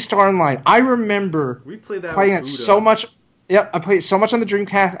 Phantasy Star Online, I remember we played that playing it so much. Yep, I played it so much on the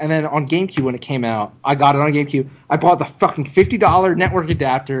Dreamcast, and then on GameCube when it came out, I got it on GameCube. I bought the fucking $50 network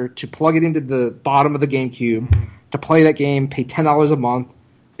adapter to plug it into the bottom of the GameCube to play that game, pay $10 a month,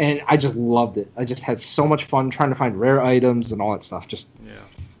 and I just loved it. I just had so much fun trying to find rare items and all that stuff.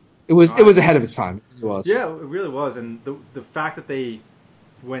 It was ahead of its time. It was. Yeah, it really was, and the fact that they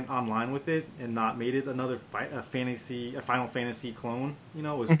went online with it and not made it another a Final Fantasy clone,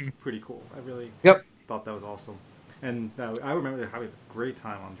 was pretty cool. I really thought that was awesome, and I remember having a great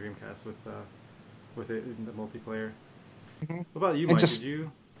time on Dreamcast with it in the multiplayer. What about you, Mike? Did you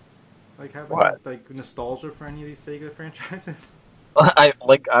have nostalgia for any of these Sega franchises?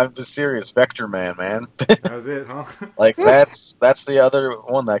 I'm just serious. Vector Man. That was it, huh? That's the other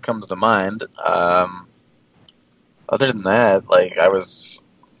one that comes to mind. Other than that, I was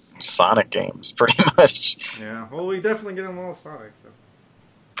Sonic games pretty much. Yeah, well, we definitely get them all Sonic. So.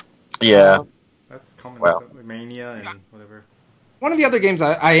 Yeah, that's coming. Well, Mania and whatever. one of the other games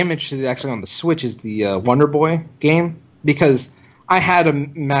I am interested in actually on the Switch is the Wonder Boy game, because I had a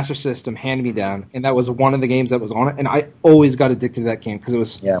Master System hand-me-down, and that was one of the games that was on it, and I always got addicted to that game because it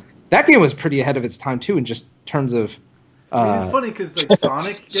was that game was pretty ahead of its time too in just terms of. I mean, it's funny because like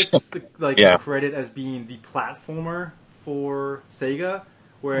Sonic gets the credit as being the platformer for Sega,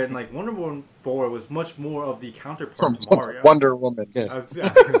 where like Wonder Boy was much more of the counterpart to Mario. Wonder Woman. Yeah. I was going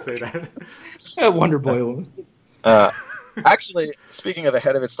to say that. Wonder Boy Woman. Actually, speaking of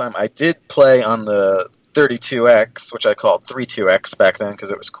ahead of its time, I did play on the 32X, which I called 32X back then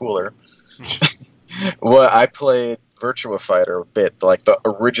because it was cooler. Well, I played Virtua Fighter a bit, like the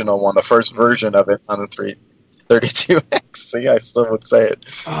original one, the first version of it on the 32X. See, I still would say it.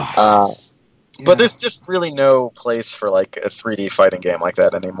 But there's just really no place for like a 3D fighting game like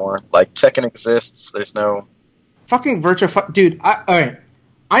that anymore. Like Tekken exists, there's no fucking Virtua Fighter, dude. All right.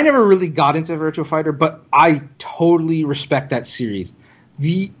 I never really got into Virtua Fighter, but I totally respect that series.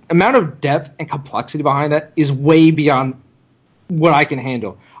 The amount of depth and complexity behind that is way beyond what I can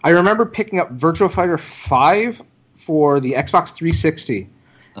handle. I remember picking up Virtua Fighter 5 for the Xbox 360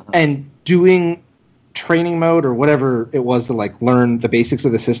 and doing training mode or whatever it was to like learn the basics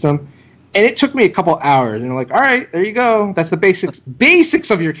of the system. And it took me a couple hours. And like, all right, there you go. That's the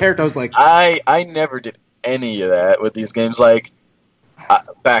basics of your character. I was like, I never did any of that with these games. Like,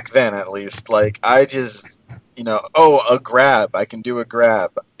 back then, at least, like I just, a grab. I can do a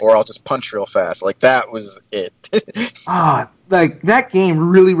grab, or I'll just punch real fast. Like that was it. Like that game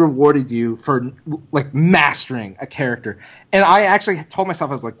really rewarded you for like mastering a character. And I actually told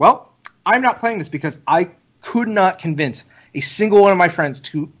myself, I was like, well, I'm not playing this because I could not convince a single one of my friends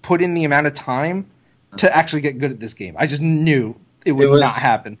to put in the amount of time to actually get good at this game. I just knew it would not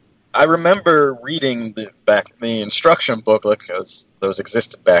happen. I remember reading the instruction booklet because those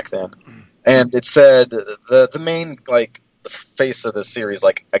existed back then, and it said the main like the face of the series,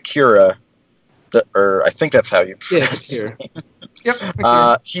 like Akira, or I think that's how you pronounce it. Yep.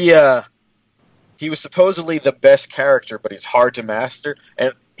 Akira. He was supposedly the best character, but he's hard to master,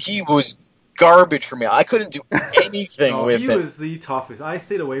 and he was garbage for me. I couldn't do anything with him. He was the toughest. I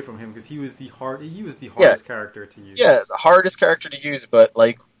stayed away from him because he was the hardest character to use. Yeah, the hardest character to use, but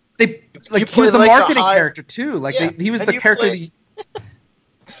like. He was the marketing character too. Like he was the character.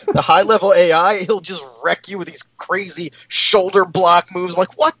 The high level AI, he'll just wreck you with these crazy shoulder block moves. I'm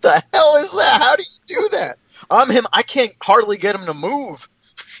like, what the hell is that? How do you do that? I'm him. I can't hardly get him to move.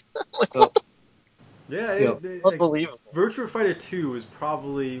 Like, what the unbelievable. Virtua Fighter 2 is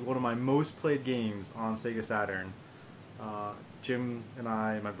probably one of my most played games on Sega Saturn. Jim and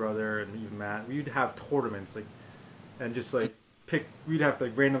I, my brother, and even Matt, we'd have tournaments we'd have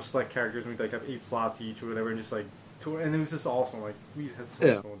like random select characters, and we'd like have 8 slots each or whatever, and just like and it was just awesome. Like we had so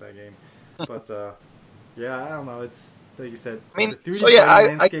much fun with that game. But I don't know. It's like you said. I mean, the 3D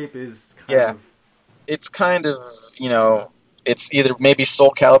landscape is kind of. It's kind of it's either maybe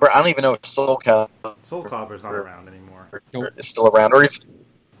Soul Calibur. I don't even know if Soul Calibur's not around anymore. It's still around, or if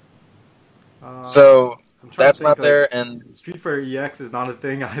so that's not there. And Street Fighter EX is not a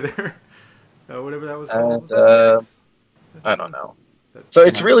thing either. Whatever that was called. I don't know. So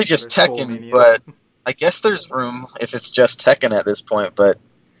it's really just Tekken, but I guess there's room if it's just Tekken at this point. But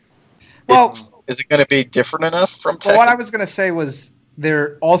is it going to be different enough from Tekken? Well, what I was going to say was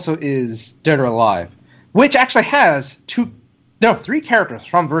there also is Dead or Alive, which actually has 3 characters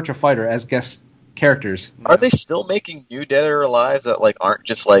from Virtua Fighter as guest characters. Are they still making new Dead or Alive that like aren't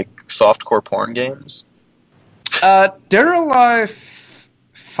just like softcore porn games? Dead or Alive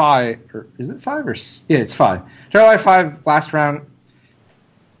 5, or is it 5 or it's 5. Dead or Alive 5 last round,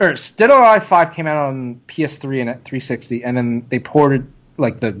 or Dead or Alive 5 came out on PS3 and at 360, and then they ported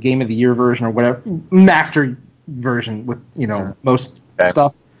like the Game of the Year version or whatever, master version with most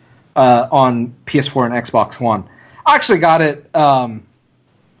stuff on PS4 and Xbox One. I actually got it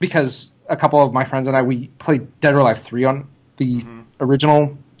because a couple of my friends and I, we played Dead or Alive 3 on the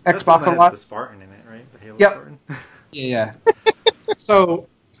original Xbox a lot. The Spartan in it, right? The Halo Spartan. Yeah. So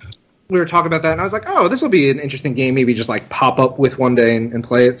we were talking about that, and I was like, oh, this will be an interesting game, maybe just like pop up with one day and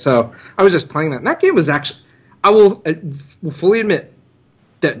play it. So I was just playing that. And that game was actually, I will fully admit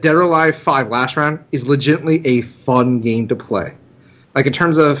that Dead or Alive 5 last round is legitimately a fun game to play. Like in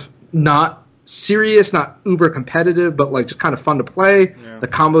terms of not serious, not uber competitive, but like just kind of fun to play. Yeah. The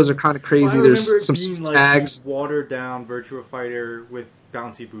combos are kind of crazy. Well, there's some tags. Like watered down Virtua Fighter with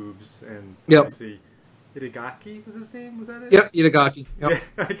bouncy boobs and Itagaki was his name? Was that it? Yep, Itagaki. Yep.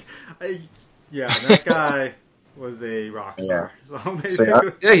 That guy was a rock star. Yeah. So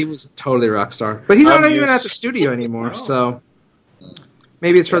basically, he was totally a rock star. But he's not even at the studio anymore, so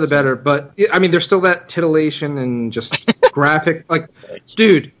maybe it's for the better. But I mean, there's still that titillation and just graphic, like,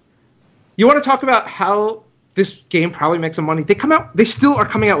 dude, you want to talk about how this game probably makes some money? They still are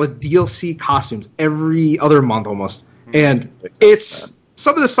coming out with DLC costumes every other month almost, and it's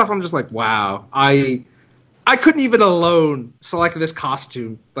some of this stuff. I'm just like, wow, I couldn't even alone select this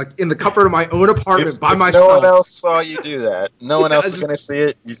costume, like in the comfort of my own apartment by myself. No one else saw you do that. No one else was going to see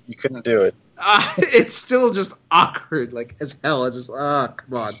it. You couldn't do it. It's still just awkward, like as hell. It's just, come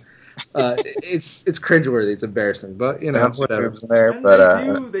on. It's cringeworthy. It's embarrassing, but whatever. In there,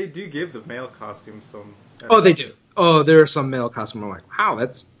 but they do give the male costumes some. Oh, they do. Oh, there are some male costumes. I'm like, wow,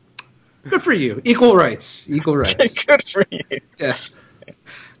 that's good for you. Equal rights. Good for you. Yeah.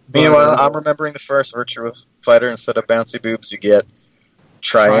 Meanwhile, I'm remembering the first Virtua Fighter. Instead of bouncy boobs, you get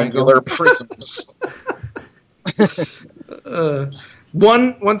triangular prisms.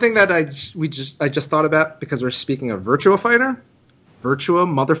 One thing that I just thought about, because we're speaking of Virtua Fighter, Virtua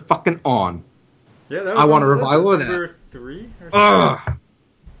motherfucking On. Yeah, that was I want a revival of that. Number 3. Or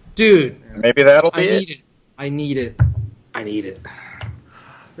dude. Maybe that'll be it. I need it.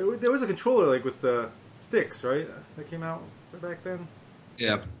 There was a controller like with the sticks, right? That came out back then.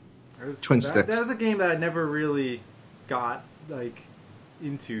 Yeah. Twin sticks. That was a game that I never really got like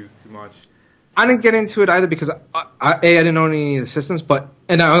into too much. I didn't get into it either because I didn't own any of the systems,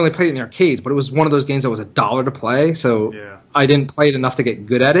 and I only played it in the arcades. But it was one of those games that was $1 to play, so I didn't play it enough to get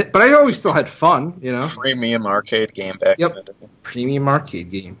good at it. But I always still had fun, Premium arcade game back in the day. Premium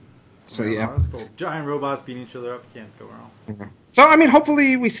arcade game. So that's cool. Giant robots beating each other up, you can't go wrong. Mm-hmm. So I mean,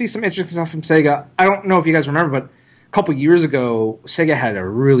 hopefully we see some interesting stuff from Sega. I don't know if you guys remember, but a couple years ago, Sega had a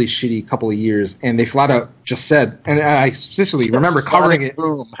really shitty couple of years, and they flat out just said, and I specifically remember covering it.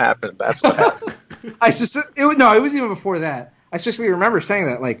 Boom happened. That's what happened. It was even before that. I specifically remember saying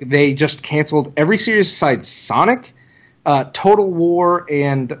that, like, they just canceled every series besides Sonic, Total War,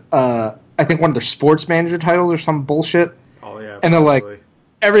 and I think one of their sports manager titles or some bullshit. Oh yeah. And they're like,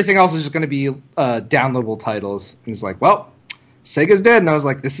 everything else is just going to be downloadable titles. And it's like, well, Sega's dead. And I was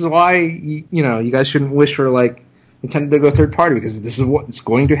like, this is why you guys shouldn't wish for like Nintendo to go third party, because this is what's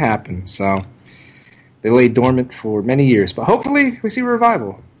going to happen. So they lay dormant for many years, but hopefully we see a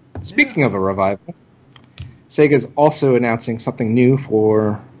revival. Speaking of a revival, Sega's also announcing something new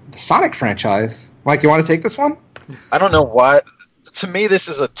for the Sonic franchise. Mike, you want to take this one? I don't know why. To me, this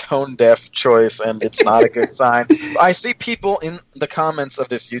is a tone-deaf choice, and it's not a good sign. I see people in the comments of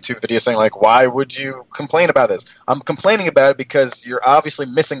this YouTube video saying, like, why would you complain about this? I'm complaining about it because you're obviously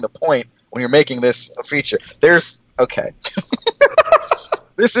missing the point when you're making this a feature. Okay.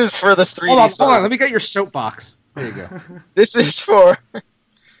 This is for the 3D Hold Sonic. on. Let me get your soapbox. There you go. This is for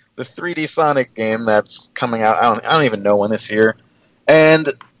the 3D Sonic game that's coming out. I don't even know when this year. And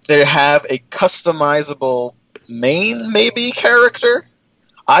they have a customizable main, maybe, character?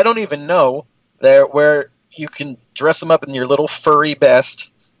 I don't even know. Where you can dress them up in your little furry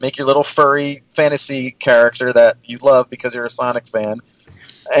best, make your little furry fantasy character that you love because you're a Sonic fan,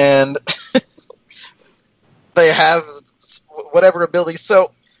 and they have whatever abilities.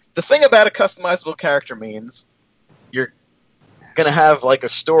 So the thing about a customizable character means you're going to have like a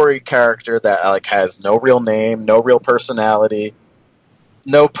story character that like has no real name, no real personality,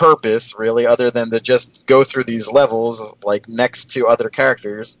 no purpose, really, other than to just go through these levels, like, next to other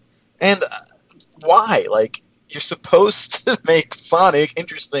characters. And why? Like, you're supposed to make Sonic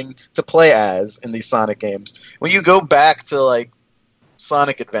interesting to play as in these Sonic games. When you go back to, like,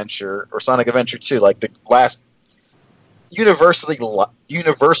 Sonic Adventure, or Sonic Adventure 2, like, the last universally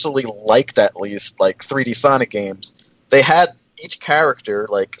liked, at least, like, 3D Sonic games, they had each character,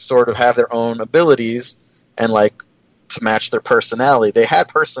 like, sort of have their own abilities, and, like, to match their personality. They had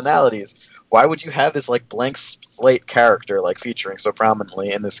personalities. Why would you have this like blank slate character like featuring so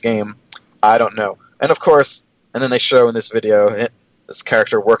prominently in this game? I don't know. And of course, and then they show in this video this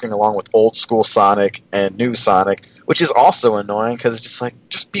character working along with old school Sonic and new Sonic, which is also annoying because it's just like,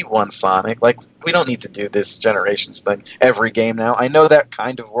 just be one Sonic. Like, we don't need to do this Generations thing every game now. I know that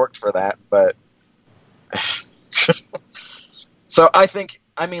kind of worked for that, but so I think,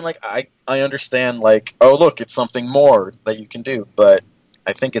 I mean, like, I understand, like, oh, look, it's something more that you can do, but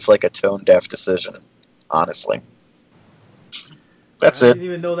I think it's, like, a tone-deaf decision, honestly. That's it. I didn't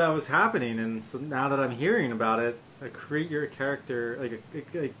even know that was happening, and so now that I'm hearing about it, create your character,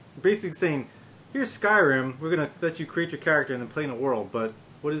 like basically saying, here's Skyrim, we're going to let you create your character and then play in a world, but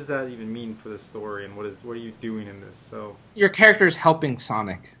what does that even mean for the story, and what are you doing in this? So your character is helping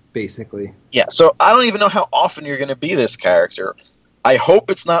Sonic, basically. Yeah, so I don't even know how often you're going to be this character. I hope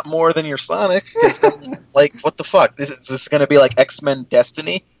it's not more than your Sonic. Like, what the fuck? Is this going to be like X-Men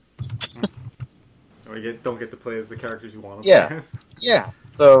Destiny? Or you don't get to play as the characters you want to play as. Yeah.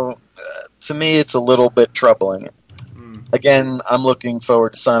 So, to me, it's a little bit troubling. again, I'm looking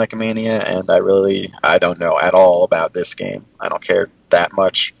forward to Sonic Mania, and I don't know at all about this game. I don't care that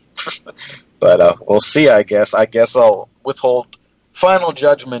much. But we'll see, I guess. I guess I'll withhold final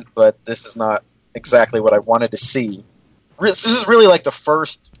judgment, but this is not exactly what I wanted to see. This is really like the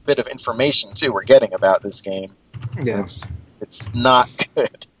first bit of information, too, we're getting about this game. Yeah. It's not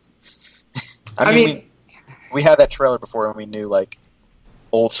good. I mean, we had that trailer before, and we knew, like,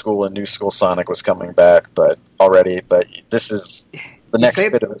 old school and new school Sonic was coming back, but this is the next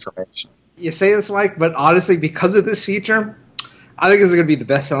bit of information. You say this, Mike, but honestly, because of this feature, I think this is going to be the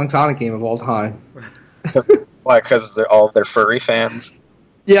best-selling Sonic game of all time. Why? Because they're furry fans?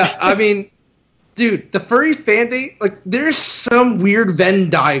 Yeah, I mean, dude, the furry fan thing, like, there's some weird Venn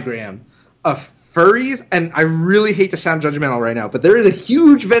diagram of furries, and I really hate to sound judgmental right now, but there is a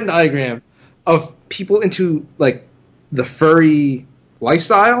huge Venn diagram of people into, like, the furry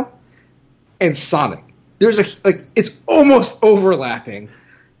lifestyle and Sonic. There's it's almost overlapping.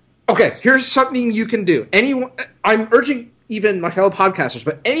 Okay, here's something you can do. I'm urging even my fellow podcasters,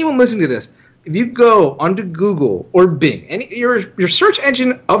 but anyone listening to this, if you go onto Google or Bing, your search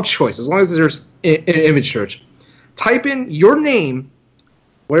engine of choice, as long as there's an image search, type in your name,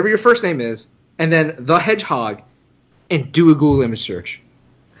 whatever your first name is, and then the Hedgehog, and do a Google image search.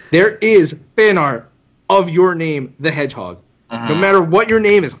 There is fan art of your name, the Hedgehog. No matter what your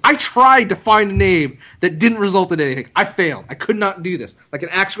name is. I tried to find a name that didn't result in anything. I failed. I could not do this. Like an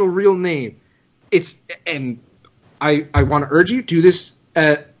actual real name. I want to urge you, do this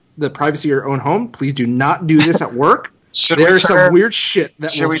at the privacy of your own home. Please do not do this at work. There's some weird shit that will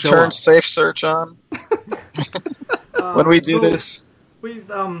show up. Should we turn Safe Search on? When we do this? Wait,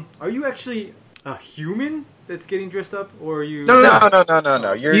 are you actually a human that's getting dressed up, or are you? No.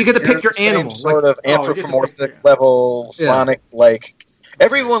 You get to pick your animal, sort of anthropomorphic level Sonic. Like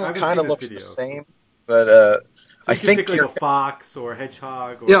everyone kind of looks the same, but so I think pick like a fox or a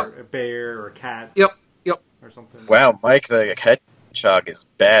hedgehog or a bear or a cat. Yep. Or something. Wow, Mike the hedgehog is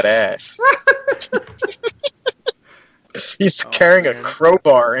badass. He's carrying a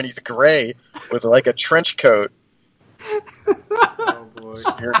crowbar and he's gray with like a trench coat. Oh boy!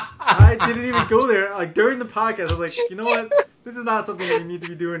 I didn't even go there. Like during the podcast, I was like, you know what? This is not something we need to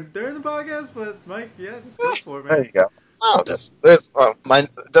be doing during the podcast. But Mike, yeah, just go for it, man. There you go. No,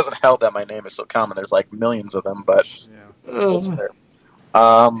 it doesn't help that my name is so common. There's like millions of them, but it's there.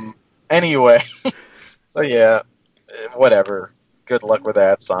 Anyway, so yeah, whatever. Good luck with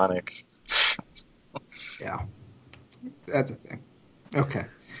that, Sonic. Yeah, that's a thing. Okay.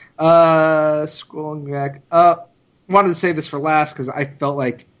 Scrolling back. Wanted to save this for last because I felt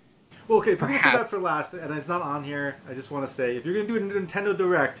like. Well, okay, if we're going to save that for last, and it's not on here, I just want to say, if you're going to do a Nintendo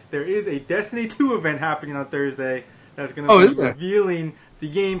Direct, there is a Destiny 2 event happening on Thursday that's going to be revealing the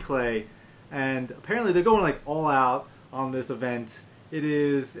gameplay, and apparently they're going like all out on this event. It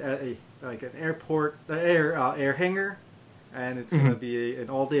is at an airport, air hangar, and it's going to be an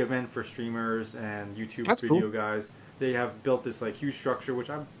all-day event for streamers and YouTube video guys. They have built this like huge structure, which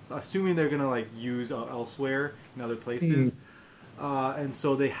I'm assuming they're gonna like use elsewhere in other places. And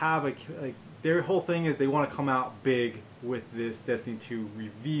so they have like their whole thing is they want to come out big with this Destiny 2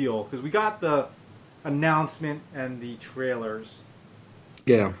 reveal because we got the announcement and the trailers.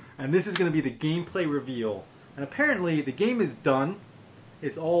 Yeah. And this is going to be the gameplay reveal. And apparently the game is done.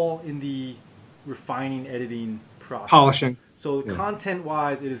 It's all in the refining, editing process. Polishing. So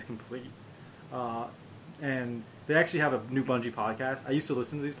content-wise, it is complete. And they actually have a new Bungie podcast. I used to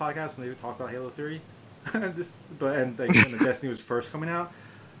listen to these podcasts when they would talk about Halo 3. When the Destiny was first coming out.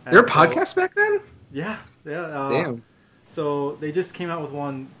 And there were podcasts back then? Yeah. Damn. So they just came out with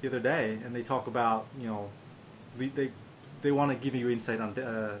one the other day, and they talk about, they want to give you insight on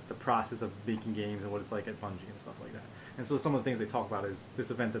the process of making games and what it's like at Bungie and stuff like that. And so some of the things they talk about is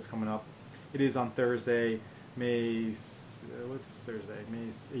this event that's coming up. It is on Thursday, what's Thursday? May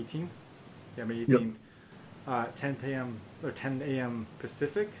 18th? Yeah, May 18th. 10 p.m. or 10 a.m.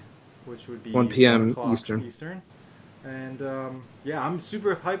 Pacific, which would be 1 p.m. Eastern. And I'm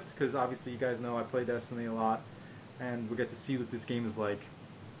super hyped because obviously you guys know I play Destiny a lot, and we get to see what this game is like.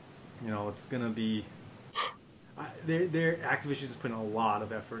 It's gonna be. Activision is putting a lot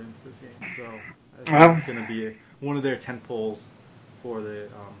of effort into this game, so I think it's gonna be one of their tentpoles for the.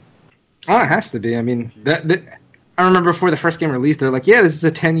 It has to be. I mean, I remember before the first game released, they're like, "Yeah, this is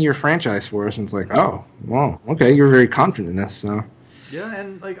a 10-year franchise for us," and it's like, "Oh, well, okay, you're very confident in this." So. Yeah,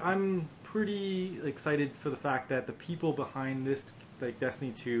 and I'm pretty excited for the fact that the people behind this, like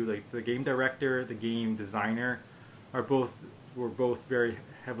Destiny 2, like the game director, the game designer, were both very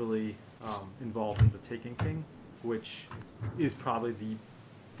heavily involved in the Taken King, which is probably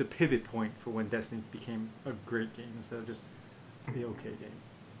the pivot point for when Destiny became a great game instead of just the okay game.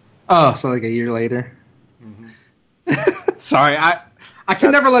 Oh, so like a year later. Mm-hmm. Sorry, I can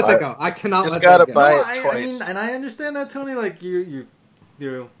never let that go. I cannot let that go. Buy it I twice. mean, and I understand that, Tony. Like you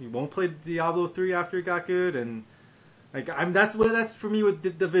won't play Diablo 3 after it got good, and like that's for me with the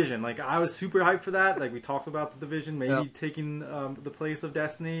Division. Like I was super hyped for that. Like we talked about the Division maybe taking the place of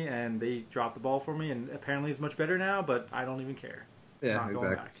Destiny, and they dropped the ball for me. And apparently it's much better now, but I don't even care. Yeah,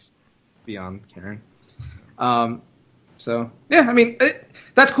 exactly. Beyond caring. So yeah, I mean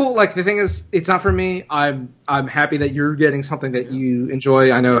that's cool. Like the thing is, it's not for me. I'm happy that you're getting something that you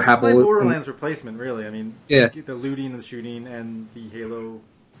enjoy. I know it's Apple. It's like Borderlands replacement, really. I mean, the looting and the shooting and the Halo.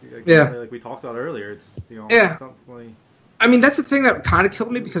 Like we talked about earlier. It's it's something. I mean, that's the thing that kind of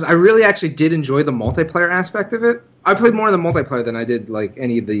killed me because I really actually did enjoy the multiplayer aspect of it. I played more of the multiplayer than I did like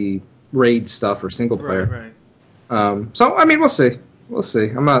any of the raid stuff or single player. Right. So I mean, we'll see. We'll see.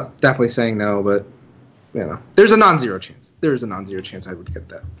 I'm not definitely saying no, but there's a non-zero chance. There is a non-zero chance I would get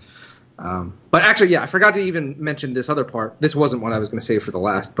that. But actually, I forgot to even mention this other part. This wasn't what I was going to say for the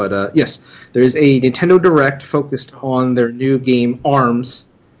last, but yes, there is a Nintendo Direct focused on their new game ARMS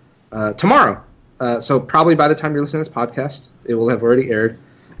tomorrow. So probably by the time you're listening to this podcast, it will have already aired.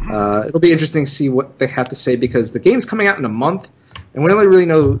 It'll be interesting to see what they have to say because the game's coming out in a month, and we only really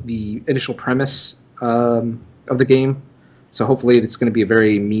know the initial premise of the game. So hopefully it's going to be a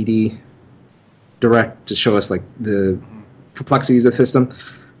very meaty Direct to show us like the complexities of the system.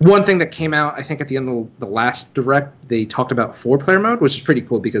 One thing that came out, I think, at the end of the last Direct, they talked about 4-player mode, which is pretty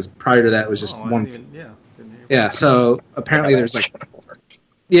cool because prior to that it was just one. So apparently there's like,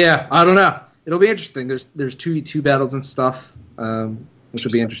 I don't know. It'll be interesting. There's 2v2 battles and stuff, which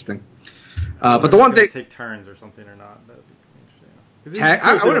will be interesting. But the one thing, take turns or something or not, that would be interesting.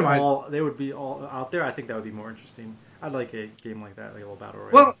 I wouldn't mind. They would be all out there. I think that would be more interesting. I'd like a game like that, like a little battle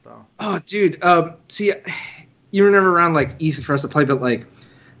royale style. Oh, dude. See, you were never around like easy for us to play, but like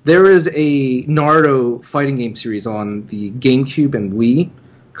there is a Naruto fighting game series on the GameCube and Wii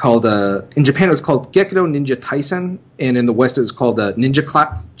called in Japan it was called Gekido Ninja Taisen, and in the West it was called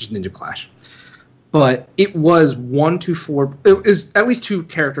Ninja Clash. But it was 1 to 4. It was at least 2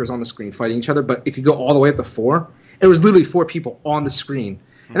 characters on the screen fighting each other, but it could go all the way up to 4. It was literally 4 people on the screen.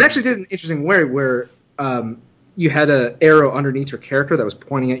 And it actually did an interesting way where you had an arrow underneath your character that was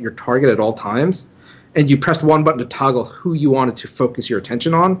pointing at your target at all times, and you pressed one button to toggle who you wanted to focus your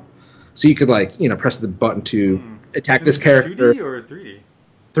attention on. So you could press the button to attack this character. 2D or 3D?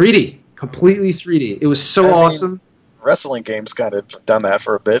 3D, completely 3D. It was so awesome. Wrestling games kind of done that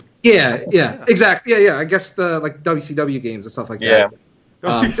for a bit. Yeah, exactly. Yeah. I guess the like WCW games and stuff like that.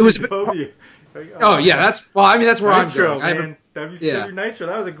 It was. That's where I'm going. Man. WCW Nitro,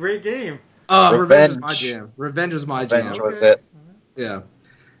 that was a great game. Revenge was my jam. Revenge was my jam. Revenge was it. Yeah.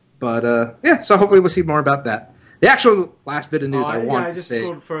 But, so hopefully we'll see more about that. The actual last bit of news I wanted to say. I just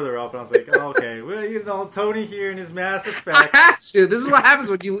scrolled further up, and I was like, okay, well, Tony here and his Mass Effect. I had to. This is what happens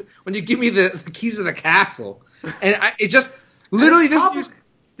when you give me the keys to the castle. And it just, literally, this news...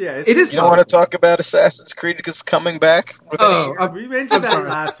 Yeah, it is. You don't want to talk about Assassin's Creed because it's coming back? We mentioned that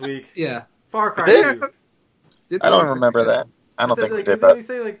last week. Yeah. Far Cry 2. I don't remember that. I don't think we did that. Did we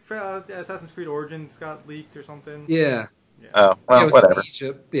say Assassin's Creed Origins got leaked or something? Yeah. Oh, well, whatever.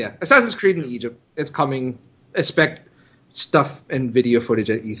 Egypt. Yeah, Assassin's Creed in Egypt. It's coming. Expect stuff and video footage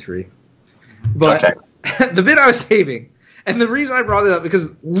at E3. But the bit I was saving, and the reason I brought it up,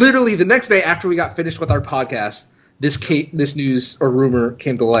 because literally the next day after we got finished with our podcast, this news or rumor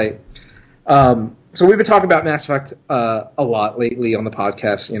came to light. So we've been talking about Mass Effect a lot lately on the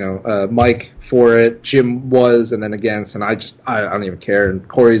podcast. Mike for it, Jim was, and then against, and I don't even care. And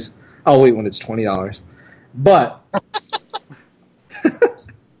Corey's, I'll wait when it's $20. But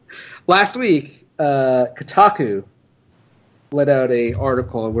last week, Kotaku let out an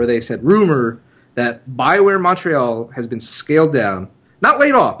article where they said rumor that BioWare Montreal has been scaled down, not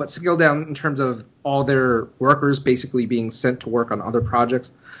laid off, but scaled down in terms of all their workers basically being sent to work on other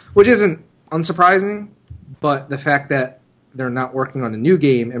projects, which isn't unsurprising, but the fact that they're not working on a new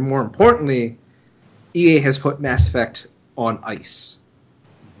game, and more importantly, EA has put Mass Effect on ice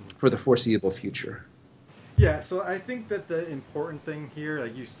for the foreseeable future. Yeah, so I think that the important thing here,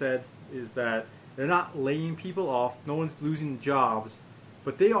 like you said, is that they're not laying people off, no one's losing jobs,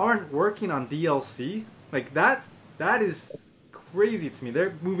 but they aren't working on DLC. Like, that is crazy to me.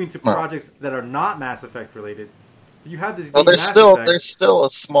 They're moving to projects that are not Mass Effect related. You have this game, well, there's still a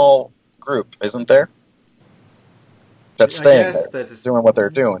small group, isn't there? That's staying there, doing what they're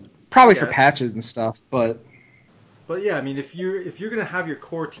doing. Probably for patches and stuff, but yeah, I mean, if you're gonna have your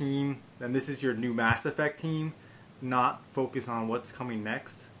core team, then this is your new Mass Effect team. not focus on what's coming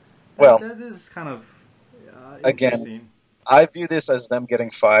next. Well, that is kind of again, interesting. I view this as them getting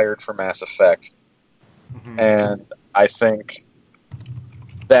fired for Mass Effect. Mm-hmm. And I think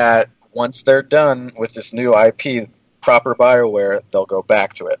that once they're done with this new IP, proper BioWare, they'll go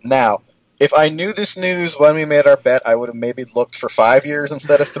back to it. Now, if I knew this news when we made our bet, I would have maybe looked for 5 years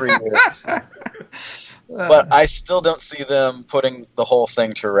instead of 3 years. But I still don't see them putting the whole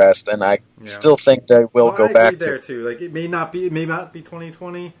thing to rest, and I still think they will go back to it too. Like it may not be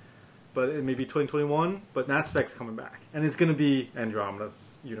 2020, but it may be 2021. But Mass Effect's coming back, and it's going to be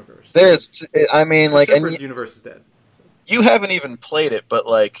Andromeda's universe. Universe is dead. So. You haven't even played it, but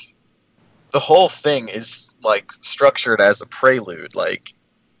like the whole thing is like structured as a prelude. Like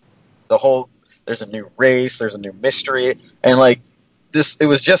there's a new race, there's a new mystery, and like this, it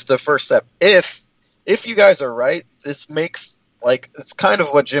was just the first step. If you guys are right, this makes, like, it's kind of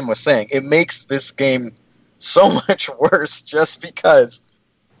what Jim was saying. It makes this game so much worse just because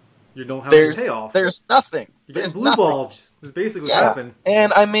you don't have a payoff. There's nothing. You're getting blue-balled. That's basically what happened.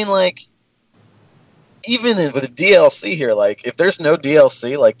 And I mean, like, even with the DLC here, like, if there's no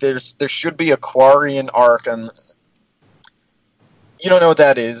DLC, like, there should be a Quarian arc, and you don't know what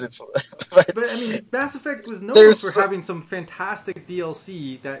that is. It's but I mean, Mass Effect was known for having some fantastic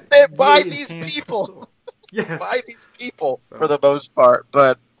DLC that by these people. Yes, by these people for the most part.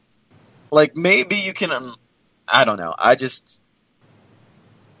 But like, maybe you can. I don't know. I'm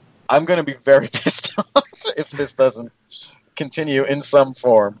going to be very pissed off if this doesn't continue in some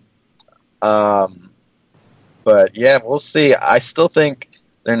form. But yeah, we'll see. I still think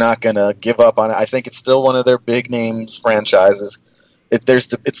they're not going to give up on it. I think it's still one of their big names franchises.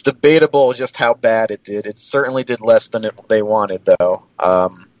 It's debatable just how bad it did. It certainly did less than they wanted, though.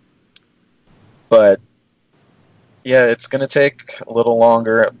 But yeah, it's going to take a little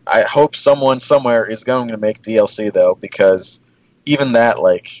longer. I hope someone somewhere is going to make DLC, though, because even that,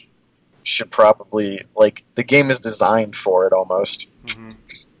 like, should probably, like, the game is designed for it almost.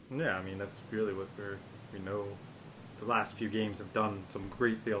 Mm-hmm. Yeah, I mean, that's really what we know. The last few games have done some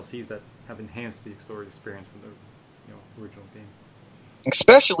great DLCs that have enhanced the story experience from the original game.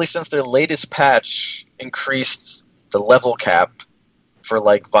 Especially since their latest patch increased the level cap for,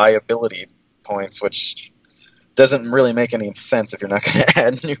 like, viability points, which doesn't really make any sense if you're not going to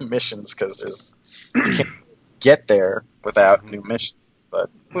add new missions, because you can't get there without new missions.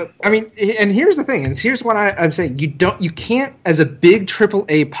 But I mean, and here's the thing, and here's what I'm saying: you can't, as a big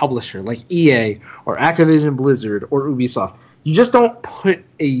AAA publisher like EA or Activision Blizzard or Ubisoft, you just don't put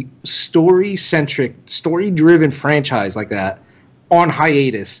a story-centric, story-driven franchise like that on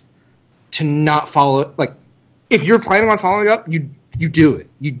hiatus to not follow. Like, if you're planning on following up, you do it.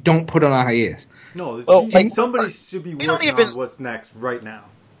 You don't put it on hiatus. No, somebody should be working on what's next right now.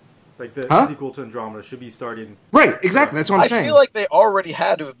 Like the sequel to Andromeda should be starting. Right, exactly. That's what I'm saying. I feel like they already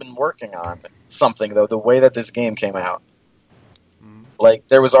had to have been working on something, though, the way that this game came out. Like,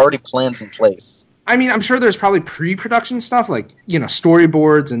 there was already plans in place. I mean, I'm sure there's probably pre-production stuff, like,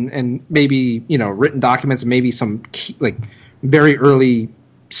 storyboards and maybe, written documents and maybe some very early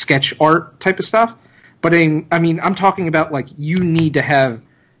sketch art type of stuff. But I mean, I'm talking about, like, you need to have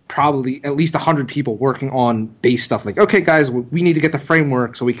probably at least 100 people working on base stuff. Like, okay, guys, we need to get the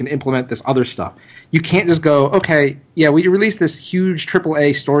framework so we can implement this other stuff. You can't just go, okay, yeah, we released this huge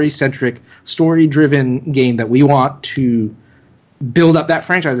AAA story-centric, story-driven game that we want to build up that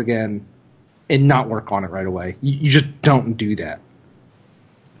franchise again and not work on it right away. You just don't do that.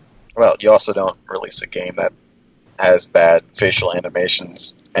 Well, you also don't release a game that has bad facial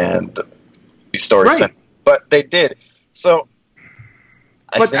animations and be story-centric. Right. But they did. So,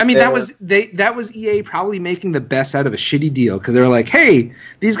 I mean, that was EA probably making the best out of a shitty deal, because they were like, hey,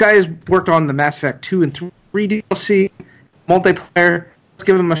 these guys worked on the Mass Effect 2 and 3 DLC, multiplayer, let's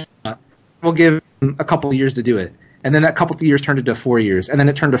give them a shot. We'll give them a couple of years to do it. And then that couple of years turned into 4 years, and then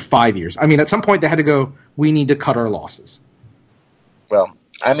it turned to 5 years. I mean, at some point they had to go, we need to cut our losses. Well,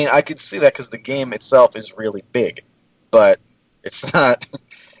 I mean, I could see that because the game itself is really big, but it's not...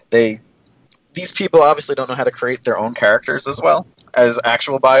 These people obviously don't know how to create their own characters as well as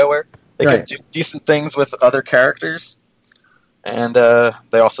actual BioWare. They can do decent things with other characters, and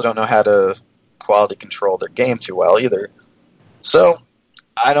they also don't know how to quality control their game too well either. So,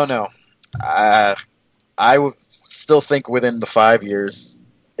 I don't know. I would still think within the 5 years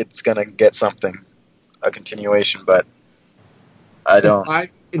it's going to get something, a continuation, but I don't...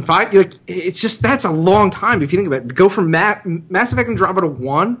 In five, it's just, that's a long time if you think about it. To go from Mass Effect Andromeda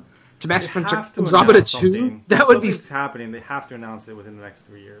 1 to Mass Effect Andromeda 2, that would be... Something's happening. They have to announce it within the next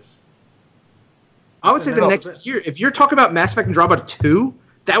 3 years. I would say the next year. If you're talking about Mass Effect Andromeda 2,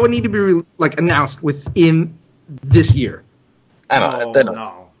 that would need to be announced within this year. I don't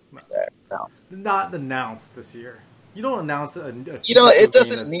know. No. Not announced this year. You don't announce a it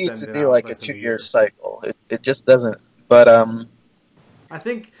doesn't need to be like a 2-year cycle. It just doesn't. But I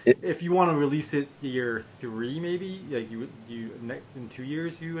think if you want to release it year 3, maybe like you in 2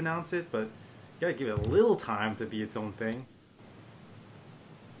 years you announce it, but you gotta give it a little time to be its own thing.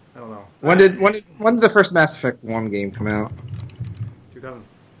 I don't know. When did the first Mass Effect 1 game come out?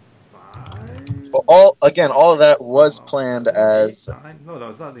 2005. Well, all of that was planned as no,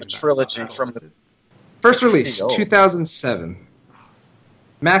 it's not a trilogy from the first release 2007.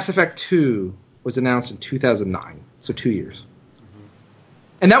 Mass Effect 2 was announced in 2009, so 2 years.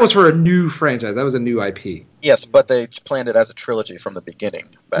 And that was for a new franchise. That was a new IP. Yes, but they planned it as a trilogy from the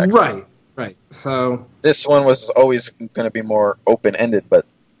beginning. Right. So this one was always going to be more open-ended, but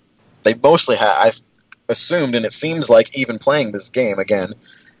they mostly had, I've assumed, and it seems like even playing this game again,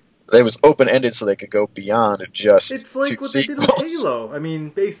 it was open-ended so they could go beyond just It's like what they did with Halo. I mean,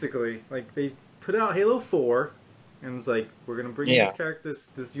 basically, like they put out Halo 4, and it was like, we're going to bring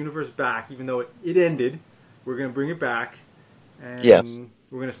this universe back, even though it ended. We're going to bring it back, and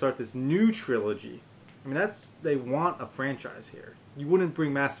we're going to start this new trilogy. I mean, they want a franchise here. You wouldn't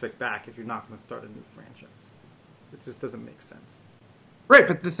bring Mass Effect back if you're not going to start a new franchise. It just doesn't make sense. Right,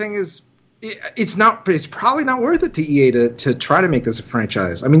 but the thing is, it's probably not worth it to EA to try to make this a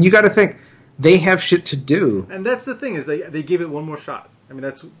franchise. I mean, you got to think they have shit to do. And that's the thing is they give it one more shot. I mean,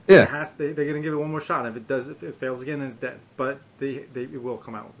 they're going to give it one more shot. And if it fails again, then it's dead. But it will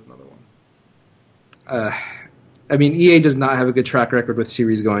come out with another one. I mean, EA does not have a good track record with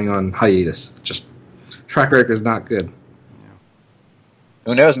series going on hiatus. Just track record is not good. Yeah.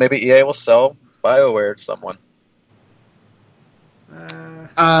 Who knows? Maybe EA will sell BioWare to someone.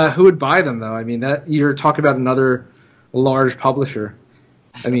 Who would buy them, though? I mean, that you're talking about another large publisher.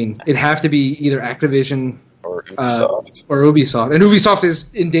 I mean, it'd have to be either Activision or Ubisoft. And Ubisoft is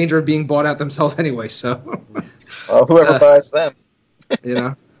in danger of being bought out themselves anyway. So, well, whoever buys them, you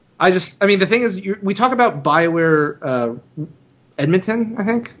know. I mean, the thing is, we talk about BioWare Edmonton, I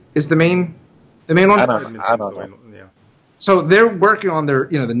think, is the main one. I don't know. Yeah. So they're working on their,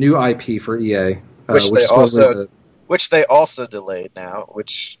 the new IP for EA, which they also delayed now,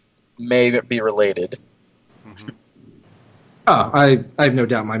 which may be related. Mm-hmm. Oh, I have no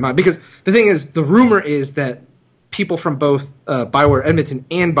doubt in my mind, because the thing is, the rumor is that people from both BioWare Edmonton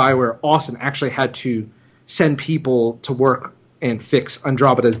and BioWare Austin actually had to send people to work and fix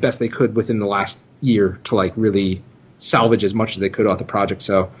Andromeda as best they could within the last year to really salvage as much as they could off the project.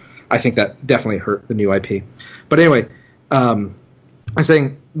 So I think that definitely hurt the new IP. But anyway, I'm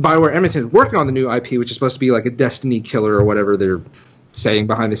saying BioWare Edmonton is working on the new IP, which is supposed to be like a Destiny killer or whatever they're saying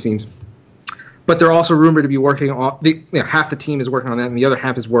behind the scenes. But they're also rumored to be working on half the team is working on that, and the other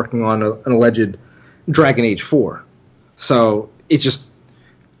half is working on an alleged Dragon Age 4. So it's just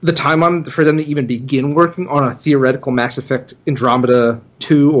the timeline for them to even begin working on a theoretical Mass Effect Andromeda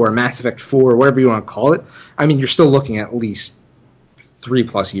 2 or Mass Effect 4 or whatever you want to call it. I mean, you're still looking at least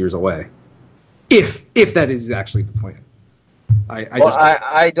 3+ years away, if that is actually the plan.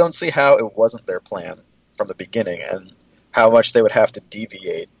 I don't see how it wasn't their plan from the beginning, and how much they would have to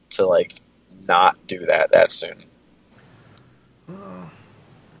deviate to not do that soon.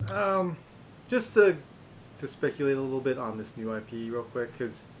 Just to speculate a little bit on this new IP real quick,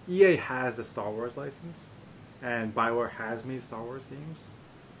 because EA has the Star Wars license, and BioWare has made Star Wars games.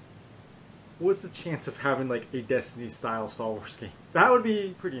 What's the chance of having a Destiny-style Star Wars game? That would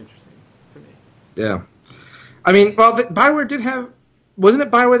be pretty interesting to me. Yeah. I mean, well, but BioWare did have... Wasn't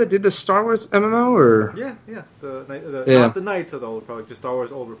it BioWare that did the Star Wars MMO, or...? Yeah. Not the Knights of the Old Republic, just Star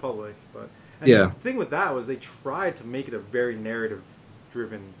Wars Old Republic. But the thing with that was they tried to make it a very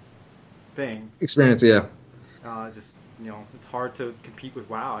narrative-driven thing. Experience, yeah. It's hard to compete with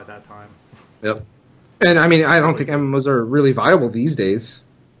WoW at that time. Yep. And, I mean, I don't think MMOs are really viable these days.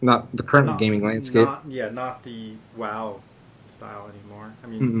 Not the current gaming landscape. Not the WoW style anymore. I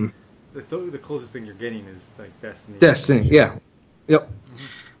mean, the closest thing you're getting is Destiny. Destiny, yeah. Yep. Mm-hmm.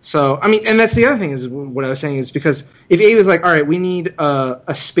 So, I mean, and that's the other thing is what I was saying is because if EA was like, all right, we need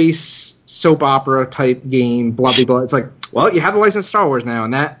a space soap opera type game, blah, blah, blah. It's like, well, you have a licensed Star Wars now,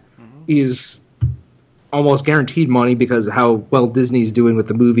 and that is almost guaranteed money because of how well Disney's doing with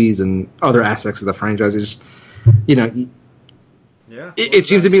the movies and other aspects of the franchise. It's just, it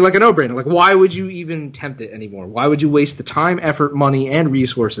seems to be like a no-brainer. Why would you even tempt it anymore? Why would you waste the time, effort, money, and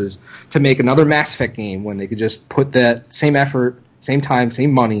resources to make another Mass Effect game when they could just put that same effort, same time,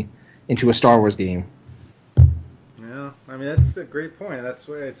 same money into a Star Wars game? Yeah, I mean, that's a great point. That's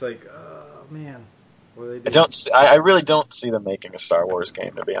where it's like, oh, man, what are they doing? I really don't see them making a Star Wars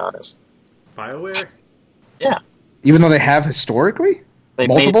game, to be honest. BioWare? Yeah. Even though they have historically? They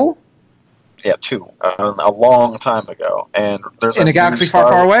Multiple? two. A long time ago. And there's In a galaxy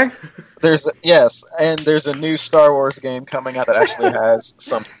far, far away? And there's a new Star Wars game coming out that actually has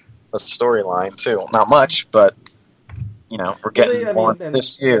a storyline, too. Not much, but, we're getting more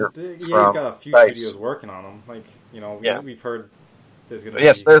this year. EA's got a few studios working on them. Like, we've heard there's going to be...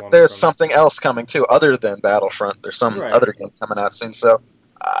 Yes, there's something else coming, too, other than Battlefront. There's some other game coming out soon, so...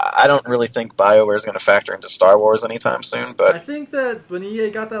 I don't really think BioWare is going to factor into Star Wars anytime soon, but... I think that when EA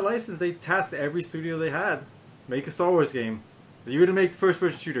got that license, they tasked every studio they had. Make a Star Wars game. You're going to make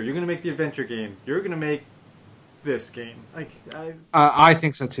first-person shooter. You're going to make the adventure game. You're going to make this game. I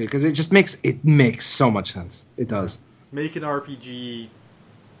think so, too, because it makes so much sense. It does. Make an RPG,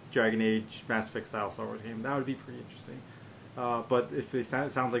 Dragon Age, Mass Effect style Star Wars game. That would be pretty interesting. But if it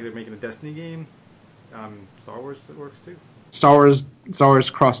sounds like they're making a Destiny game, Star Wars, it works, too. Star Wars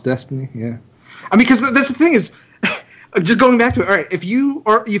Cross Destiny, yeah. I mean, because that's the thing is, just going back to it. All right, if you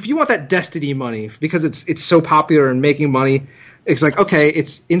want that Destiny money because it's so popular and making money, it's like okay,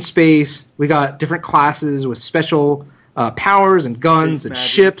 it's in space. We got different classes with special powers and guns and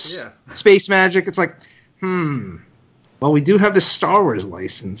ships, space magic. It's like, well, we do have the Star Wars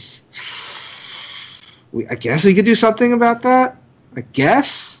license. I guess we could do something about that. I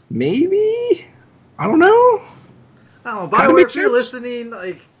guess maybe. I don't know. I don't know, BioWare, if you're listening,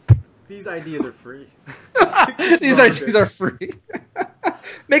 these ideas are free. These ideas are free.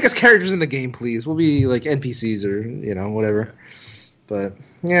 Make us characters in the game, please. We'll be like NPCs or, whatever. But,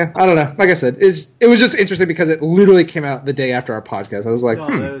 yeah, I don't know. Like I said, it was just interesting because it literally came out the day after our podcast. I was like,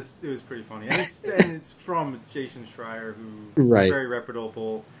 it was pretty funny. And it's from Jason Schreier, who's very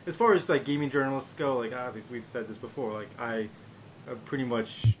reputable. As far as, gaming journalists go, obviously we've said this before, I pretty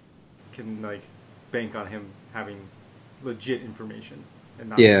much can, bank on him having legit information and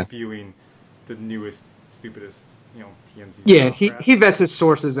not spewing the newest, stupidest, TMZ. Yeah, he vets his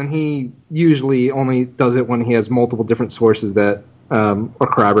sources, and he usually only does it when he has multiple different sources that are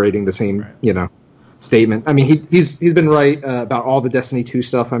corroborating the same, statement. I mean, he's been right about all the Destiny 2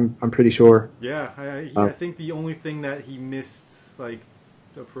 stuff. I'm pretty sure. Yeah, I think the only thing that he missed,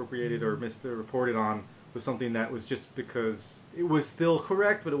 appropriated or reported on was something that was just because it was still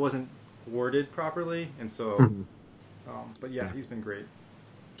correct, but it wasn't worded properly, and so. Mm-hmm. But yeah, he's been great.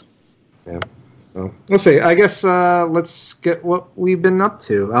 Yeah. So we'll see. I guess let's get what we've been up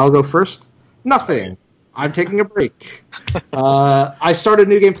to. I'll go first. Nothing. I'm taking a break. I started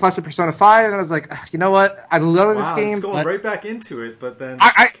New Game Plus at Persona 5, and I was like, you know what? I love this game. It's going right back into it, but then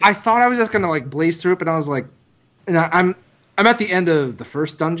I thought I was just gonna blaze through it, but I was like, I'm at the end of the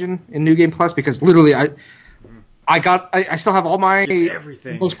first dungeon in New Game Plus because literally I still have all my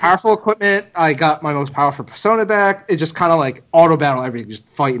most powerful equipment. I got my most powerful Persona back. It just kind of auto battle everything, just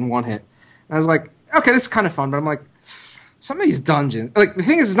fight in one hit. And I was like, okay, this is kind of fun, but I'm like, some of these dungeons, the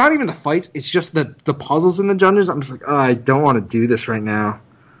thing is, it's not even the fights. It's just the puzzles in the dungeons. I'm just like, oh, I don't want to do this right now.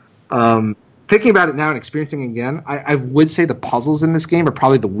 Thinking about it now and experiencing it again, I would say the puzzles in this game are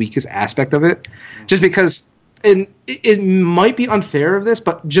probably the weakest aspect of it, just because, and it might be unfair of this,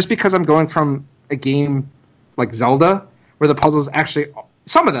 but just because I'm going from a game like Zelda, where the puzzles actually,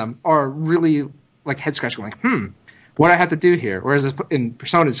 some of them are really head scratching, what do I have to do here? Whereas in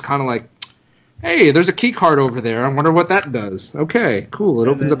Persona, it's kind of hey, there's a key card over there. I wonder what that does. Okay, cool. It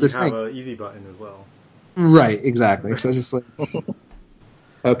opens up this thing. You have an easy button as well. Right, exactly. So it's just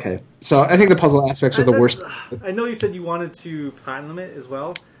okay. So I think the puzzle aspects are the worst. I know you said you wanted to platinum it as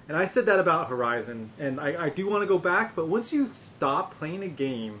well, and I said that about Horizon, and I do want to go back, but once you stop playing a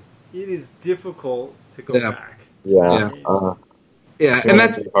game, it is difficult to go back. Yeah. And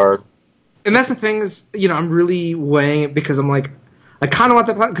that's hard. And that's the thing is, I'm really weighing it because I'm like, I kind of want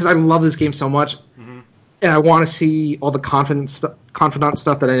that because I love this game so much, and I want to see all the confidant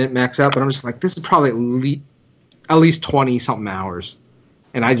stuff that I didn't max out. But I'm just like, this is probably at least 20-something hours,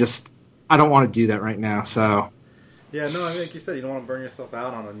 and I don't want to do that right now. So yeah, no, like you said, you don't want to burn yourself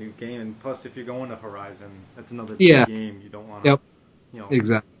out on a new game, and plus, if you're going to Horizon, that's another big game. You don't want to,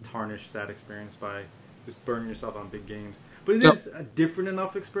 exactly tarnish that experience by just burning yourself on big games. But it is a different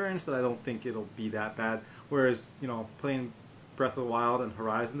enough experience that I don't think it'll be that bad. Whereas, playing Breath of the Wild and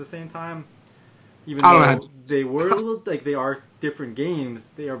Horizon at the same time, even though they were a little, they are different games,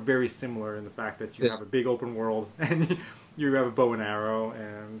 they are very similar in the fact that you have a big open world and you have a bow and arrow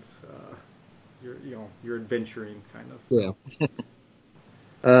and you're adventuring kind of. So.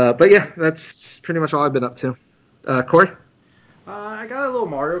 Yeah. But yeah, that's pretty much all I've been up to. Corey? I got a little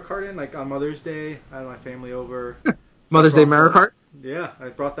Mario Kart in, on Mother's Day. I had my family over. Mother's Day Mario Kart? Yeah, I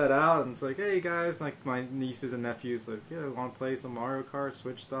brought that out, and it's like, hey guys, my nieces and nephews, want to play some Mario Kart,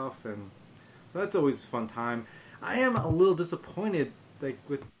 Switch stuff, and So that's always a fun time. I am a little disappointed, like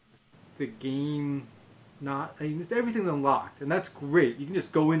with the game. Everything's unlocked, and that's great. You can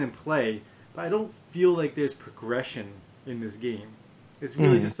just go in and play, but I don't feel like there's progression in this game. It's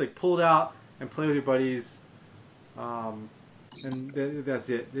really just like pull it out and play with your buddies, and that's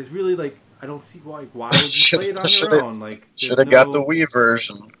it. There's really like I don't see why would you play it on your own? Like should have got the Wii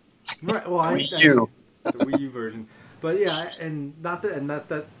version. Right. Well, Wii U. The Wii U version, but yeah, and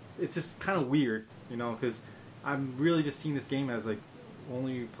that it's just kind of weird, because I'm really just seeing this game as like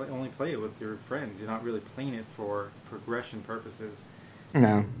only play it with your friends. You're not really playing it for progression purposes.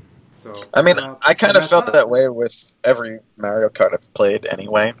 No. So I mean, I kind of felt that way with every Mario Kart I've played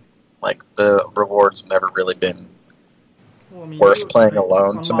anyway. Like the rewards have never really been worth playing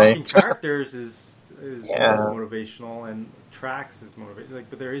alone to me. Characters is motivational, and tracks is motivational.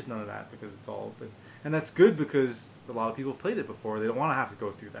 But there is none of that because it's all open, and that's good because a lot of people have played it before. They don't want to have to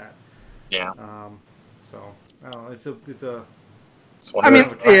go through that. Yeah. So I don't know. It's a. I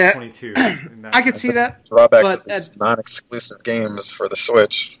mean, yeah, 22 I could see that. Drawbacks of these non-exclusive games for the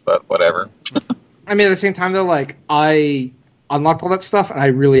Switch, but whatever. I mean, at the same time, though, like, I unlocked all that stuff, and I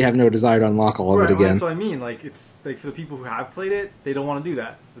really have no desire to unlock all of it again. That's what I mean. Like, it's like for the people who have played it, they don't want to do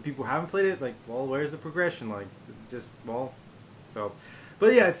that. The people who haven't played it, like, well, where's the progression? Like, so.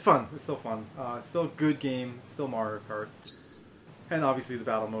 But yeah, it's fun. It's still fun. It's still a good game. It's still Mario Kart. And obviously the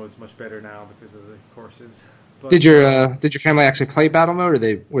battle mode's much better now because of the courses. But, did your family actually play battle mode,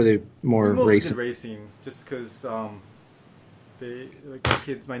 or were they more racing? Did racing, just because my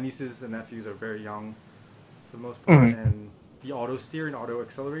kids, my nieces and nephews are very young for the most part, and the auto steer and auto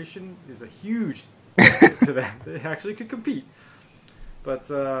acceleration is a huge to them. They actually could compete. But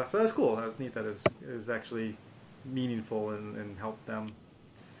so that's cool. That's neat. That is actually meaningful and helped them.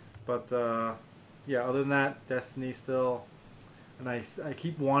 But yeah, other than that, Destiny still, and I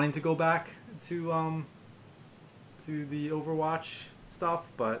keep wanting to go back to the Overwatch stuff,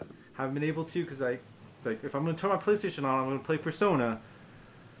 but haven't been able to because if I'm going to turn my PlayStation on, I'm going to play Persona.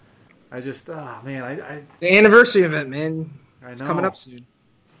 I just the anniversary event, man. I know. It's coming up soon.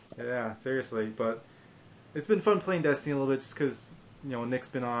 Yeah, seriously, but it's been fun playing Destiny a little bit just because Nick's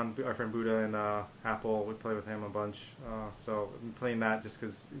been on, our friend Buddha and Apple. We play with him a bunch, so I'm playing that just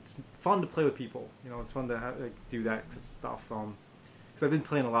because it's fun to play with people. It's fun to do that stuff. Because I've been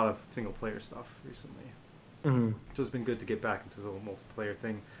playing a lot of single player stuff recently. Which has been good to get back into the whole multiplayer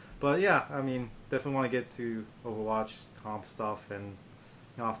thing. But yeah, I mean, definitely want to get to Overwatch comp stuff, and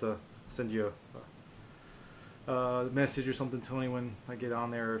I'll have to send you a message or something, Tony, when I get on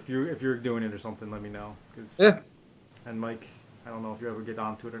there. If you're doing it or something, let me know. Yeah. And Mike, I don't know if you ever get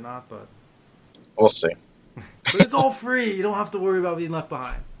onto it or not, but we'll see. But it's all free. You don't have to worry about being left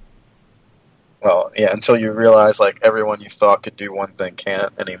behind. Well, yeah, until you realize, like, everyone you thought could do one thing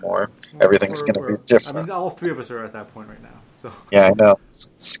can't anymore. Well, everything's going to be different. I mean, all three of us are at that point right now. So yeah, I know. It's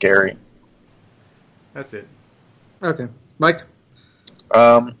scary. That's it. Okay. Mike?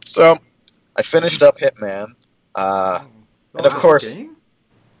 So, I finished up Hitman. And of course...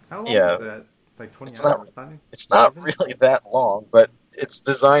 How long is that? Like 20 hours? It's not really that long, but it's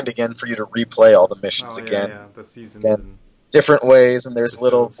designed, again, for you to replay all the missions again. Yeah, the seasons. And different ways, and there's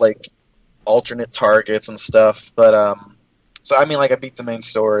little, like, alternate targets and stuff, but so I mean, like, I beat the main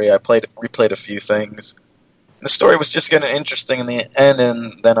story. I replayed a few things. The story was just getting interesting in the end,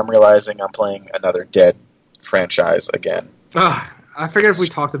 and then I'm realizing I'm playing another dead franchise again. I figured if we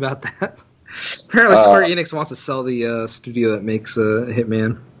talked about that. Apparently, Square Enix wants to sell the studio that makes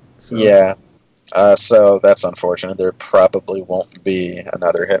Hitman. So. Yeah, so that's unfortunate. There probably won't be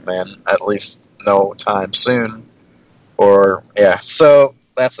another Hitman, at least no time soon. Or yeah, so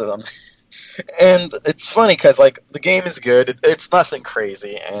that's it. And it's funny because, like, the game is good. It's nothing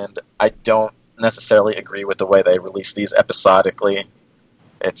crazy, and I don't necessarily agree with the way they release these episodically.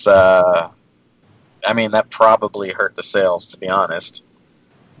 It's, I mean, that probably hurt the sales, to be honest.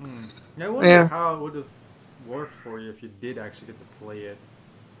 I wonder how it would have worked for you if you did actually get to play it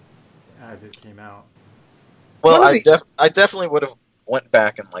as it came out. Well, I definitely would have went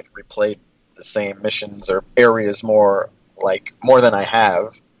back and, like, replayed the same missions or areas more than I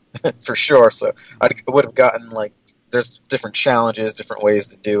have. For sure, so I would have gotten, like, there's different challenges, different ways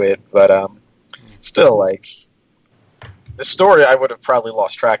to do it, but still, like, the story, I would have probably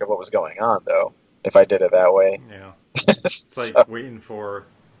lost track of what was going on, though, if I did it that way. Yeah. It's like waiting for,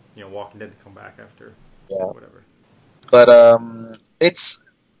 Walking Dead to come back after whatever. But it's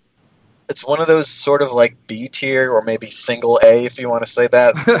one of those sort of, like, B tier, or maybe single A, if you want to say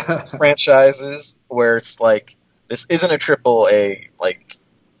that, franchises, where it's like, this isn't a triple A, like,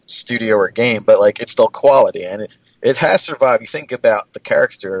 studio or game, but, like, it's still quality, and it has survived. You think about the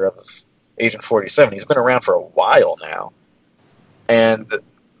character of Agent 47. He's been around for a while now, and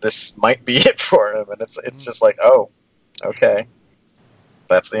this might be it for him. And it's just like, oh, okay,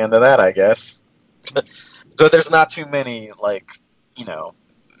 that's the end of that, I guess. So there's not too many, like,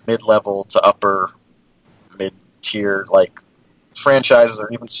 mid-level to upper mid-tier, like, franchises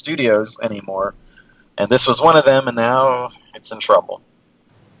or even studios anymore. And this was one of them, and now it's in trouble.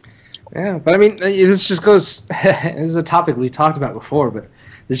 Yeah, but I mean, this just goes... this is a topic we talked about before, but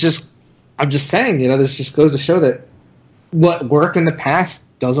I'm just saying, this just goes to show that what worked in the past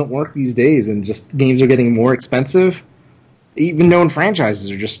doesn't work these days, and just games are getting more expensive. Even known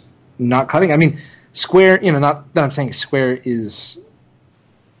franchises are just not cutting. I mean, Square, not that I'm saying Square is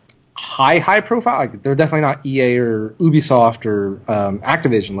high profile. Like, they're definitely not EA or Ubisoft or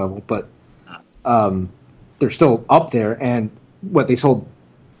Activision level, but they're still up there. And they sold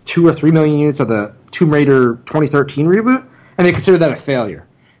 2 or 3 million units of the Tomb Raider 2013 reboot, and they consider that a failure.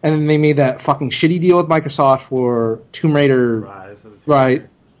 And then they made that fucking shitty deal with Microsoft for Tomb Raider, Rise of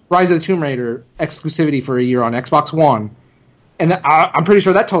the Tomb Raider exclusivity for a year on Xbox One. And I'm pretty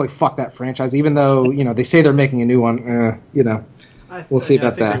sure that totally fucked that franchise, even though, they say they're making a new one. We'll see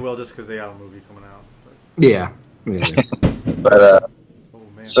about that. I think they will, just because they got a movie coming out. But... Yeah. But, oh,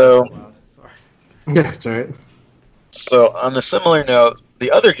 man, so... Sorry. Yeah, it's all right. So, on a similar note,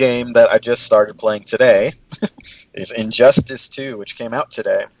 the other game that I just started playing today is Injustice 2, which came out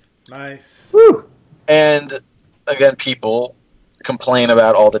today. Nice. Woo! And, again, people complain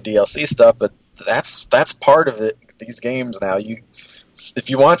about all the DLC stuff, but that's part of it. These games now, if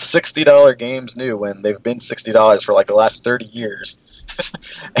you want $60 games new when they've been $60 for like the last 30 years,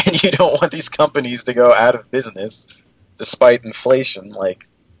 and you don't want these companies to go out of business despite inflation, like,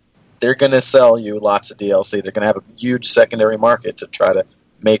 they're going to sell you lots of DLC. They're going to have a huge secondary market to try to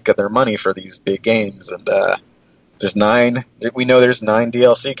make their money for these big games. And we know there's 9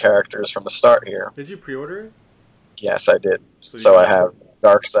 DLC characters from the start here. Did you pre-order it? Yes, I did. So I have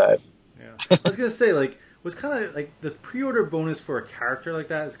Darkseid. Yeah. I was going to say, like, was kind of like the pre-order bonus for a character like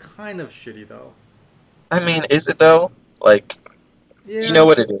that is kind of shitty, though. I mean, is it though? Like, yeah. You know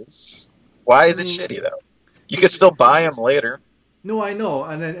what it is. Why is it shitty though? You could still buy them later. No, I know,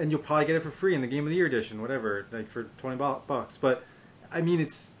 and you'll probably get it for free in the Game of the Year edition, whatever, like for $20. But I mean,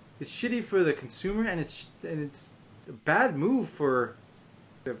 it's shitty for the consumer, and it's a bad move for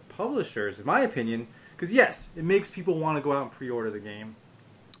the publishers, in my opinion. Because yes, it makes people want to go out and pre-order the game,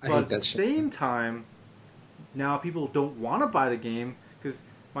 but at the same time, now people don't want to buy the game because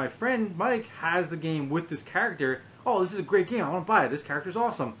my friend Mike has the game with this character. Oh, this is a great game. I want to buy it. This character's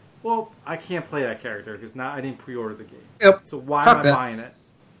awesome. Well, I can't play that character because now I didn't pre-order the game. Yep. So why am I buying it?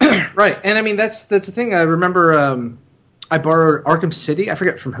 Right, and I mean that's the thing. I remember I borrowed Arkham City. I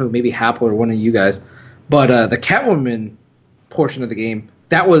forget from who, maybe Apple or one of you guys. But the Catwoman portion of the game,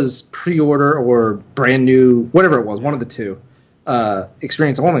 that was pre-order or brand new, whatever it was, one of the two,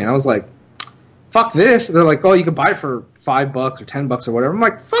 experience only. And I was like, fuck this. And they're like, oh, you can buy it for $5 or $10 or whatever. I'm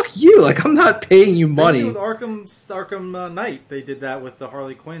like, fuck you. Like, I'm not paying you money. Same thing with Arkham Knight. They did that with the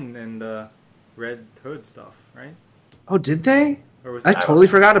Harley Quinn and Red Hood stuff, right? Oh, did they? Or was I totally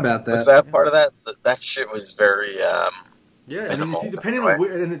forgot about that. Was that part of that? That shit was very yeah, minimal. I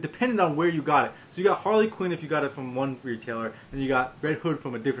mean, it depended on where you got it. So you got Harley Quinn if you got it from one retailer, and you got Red Hood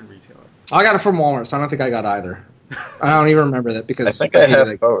from a different retailer. I got it from Walmart, so I don't think I got either. I don't even remember that because I think I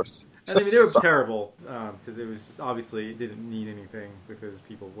had both. And I mean, they were terrible because it was obviously it didn't need anything because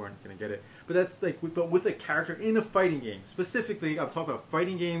people weren't going to get it. But that's like, but with a character in a fighting game, specifically, I'm talking about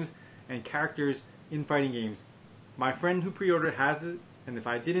fighting games and characters in fighting games. My friend who pre-ordered has it, and if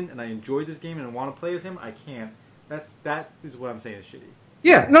I didn't, and I enjoyed this game and I want to play as him, I can't. That is what I'm saying is shitty.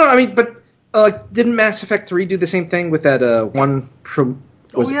 Yeah, no, I mean, but didn't Mass Effect 3 do the same thing with that Prothean?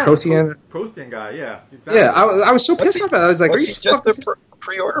 Prothean guy, yeah. Exactly. Yeah, I was so pissed about it. I was like, was he just a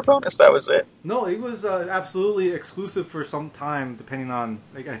pre-order bonus? That was it? No, it was absolutely exclusive for some time, depending on,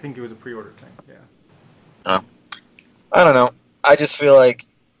 like, I think it was a pre-order thing, yeah. Oh. I don't know. I just feel like...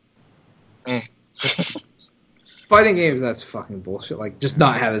 Fighting games, that's fucking bullshit. Like, just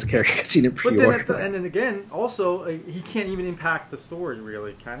not have his character because he didn't pre-order. But then again, also, he can't even impact the story,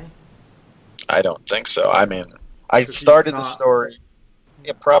 really, can he? I don't think so. I mean, I started the story...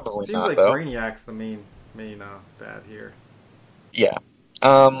 Yeah, probably seems not, like though. Brainiac's the main bad here. Yeah.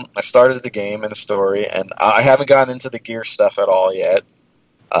 I started the game and the story, and I haven't gotten into the gear stuff at all yet.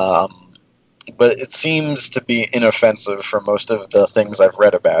 But it seems to be inoffensive for most of the things I've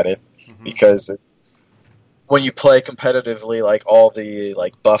read about it, because when you play competitively, like, all the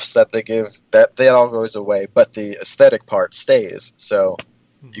like buffs that they give, that all goes away, but the aesthetic part stays, so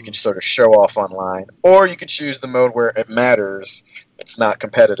you can sort of show off online. Or you can choose the mode where it matters, it's not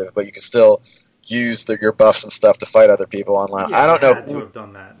competitive, but you can still use your buffs and stuff to fight other people online. Yeah, I don't know. Had to have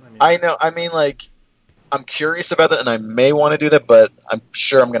done that. I know. I mean, like, I'm curious about that, and I may want to do that, but I'm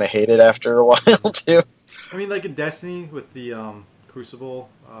sure I'm going to hate it after a while too. I mean, like in Destiny with the Crucible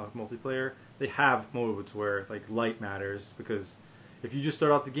multiplayer, they have modes where like light matters, because if you just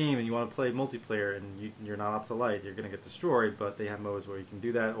start out the game and you want to play multiplayer and you're not up to light, you're going to get destroyed. But they have modes where you can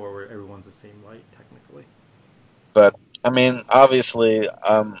do that, or where everyone's the same light technically. But I mean, obviously,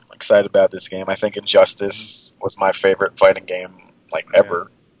 I'm excited about this game. I think Injustice was my favorite fighting game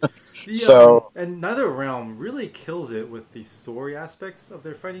ever. So and NetherRealm really kills it with the story aspects of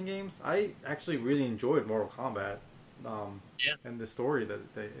their fighting games. I actually really enjoyed Mortal Kombat. And the story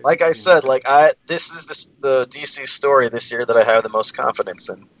that they... Like I said, this is the DC story this year that I have the most confidence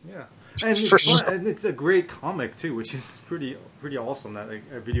in. Yeah. And it's a great comic, too, which is pretty awesome that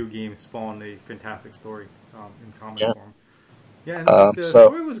a video game spawned a fantastic story in comic form. Yeah, and the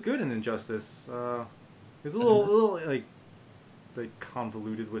story was good in Injustice. It was a little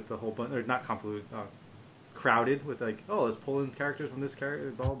convoluted with the whole bunch... Or not convoluted, crowded with let's pull in characters from this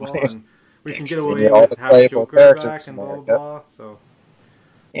character, blah, blah, blah, and... We can get away with having Joker back and blah, blah, blah. So,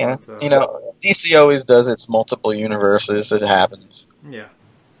 yeah, DC always does its multiple universes. It happens. Yeah.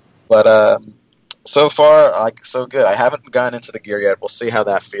 But so far, so good. I haven't gotten into the gear yet. We'll see how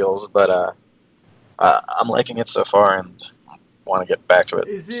that feels. But I'm liking it so far and want to get back to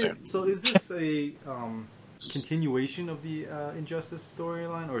it soon. So is this a continuation of the Injustice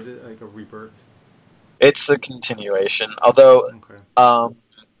storyline, or is it like a rebirth? It's a continuation. Although... Okay.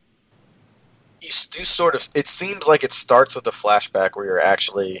 You do sort of... It seems like it starts with a flashback where you're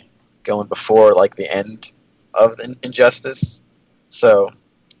actually going before, the end of Injustice. So,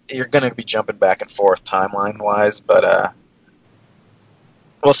 you're going to be jumping back and forth timeline-wise, but,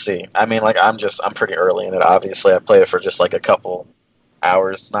 we'll see. I mean, I'm pretty early in it, obviously. I played it for just, a couple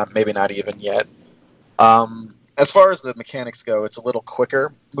hours. Maybe not even yet. As far as the mechanics go, it's a little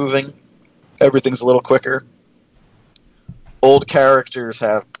quicker moving. Everything's a little quicker. Old characters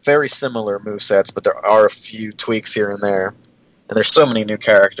have very similar movesets, but there are a few tweaks here and there. And there's so many new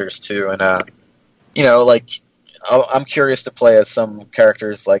characters, too. And, I'm curious to play as some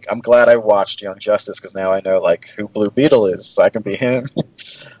characters. I'm glad I watched Young Justice, because now I know, who Blue Beetle is, so I can be him.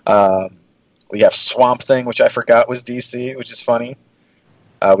 We have Swamp Thing, which I forgot was DC, which is funny.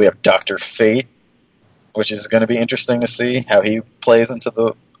 We have Dr. Fate, which is going to be interesting to see how he plays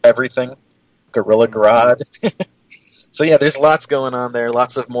into everything. Gorilla Grodd. So yeah, there's lots going on there.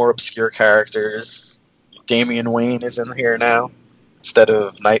 Lots of more obscure characters. Damian Wayne is in here now instead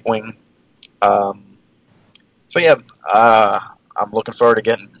of Nightwing. So yeah, I'm looking forward to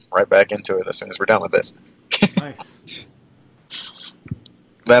getting right back into it as soon as we're done with this. Nice.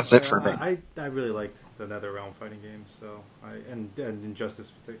 That's it for me. I really liked the NetherRealm fighting games, so and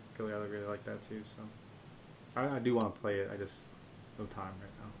Injustice particularly, I really like that too. So I do want to play it. I just no time right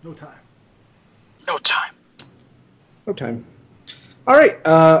now. No time. No time. All right.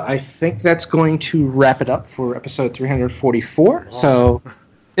 I think that's going to wrap it up for episode 344. So,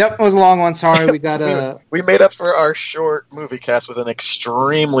 yep, it was a long one. Sorry, we got we made up for our short movie cast with an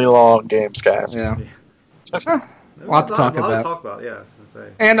extremely long games cast. Yeah. A lot to talk about. Yeah, I was gonna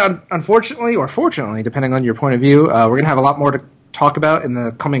say. And unfortunately, or fortunately, depending on your point of view, we're going to have a lot more to talk about in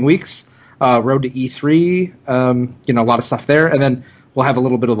the coming weeks. Road to E3, a lot of stuff there. And then we'll have a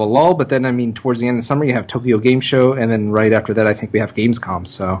little bit of a lull, but then, towards the end of the summer, you have Tokyo Game Show, and then right after that, I think we have Gamescom.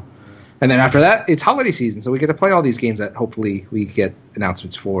 So, and then after that, it's holiday season, so we get to play all these games that hopefully we get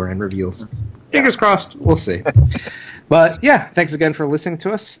announcements for and reveals. Fingers crossed, we'll see. But yeah, thanks again for listening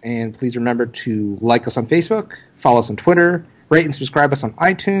to us, and please remember to like us on Facebook, follow us on Twitter, rate and subscribe us on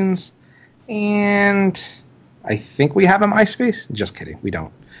iTunes, and I think we have a MySpace. Just kidding, we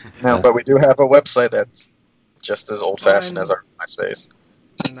don't. No, but we do have a website that's just as old-fashioned as our MySpace.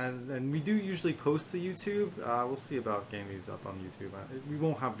 And we do usually post to YouTube. We'll see about getting these up on YouTube. We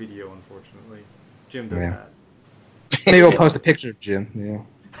won't have video, unfortunately. Jim does that. Maybe we'll post a picture of Jim. Yeah.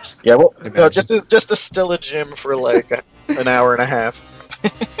 Yeah. Well, no, just a still a Jim for an hour and a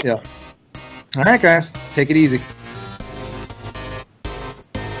half. Yeah. All right, guys. Take it easy.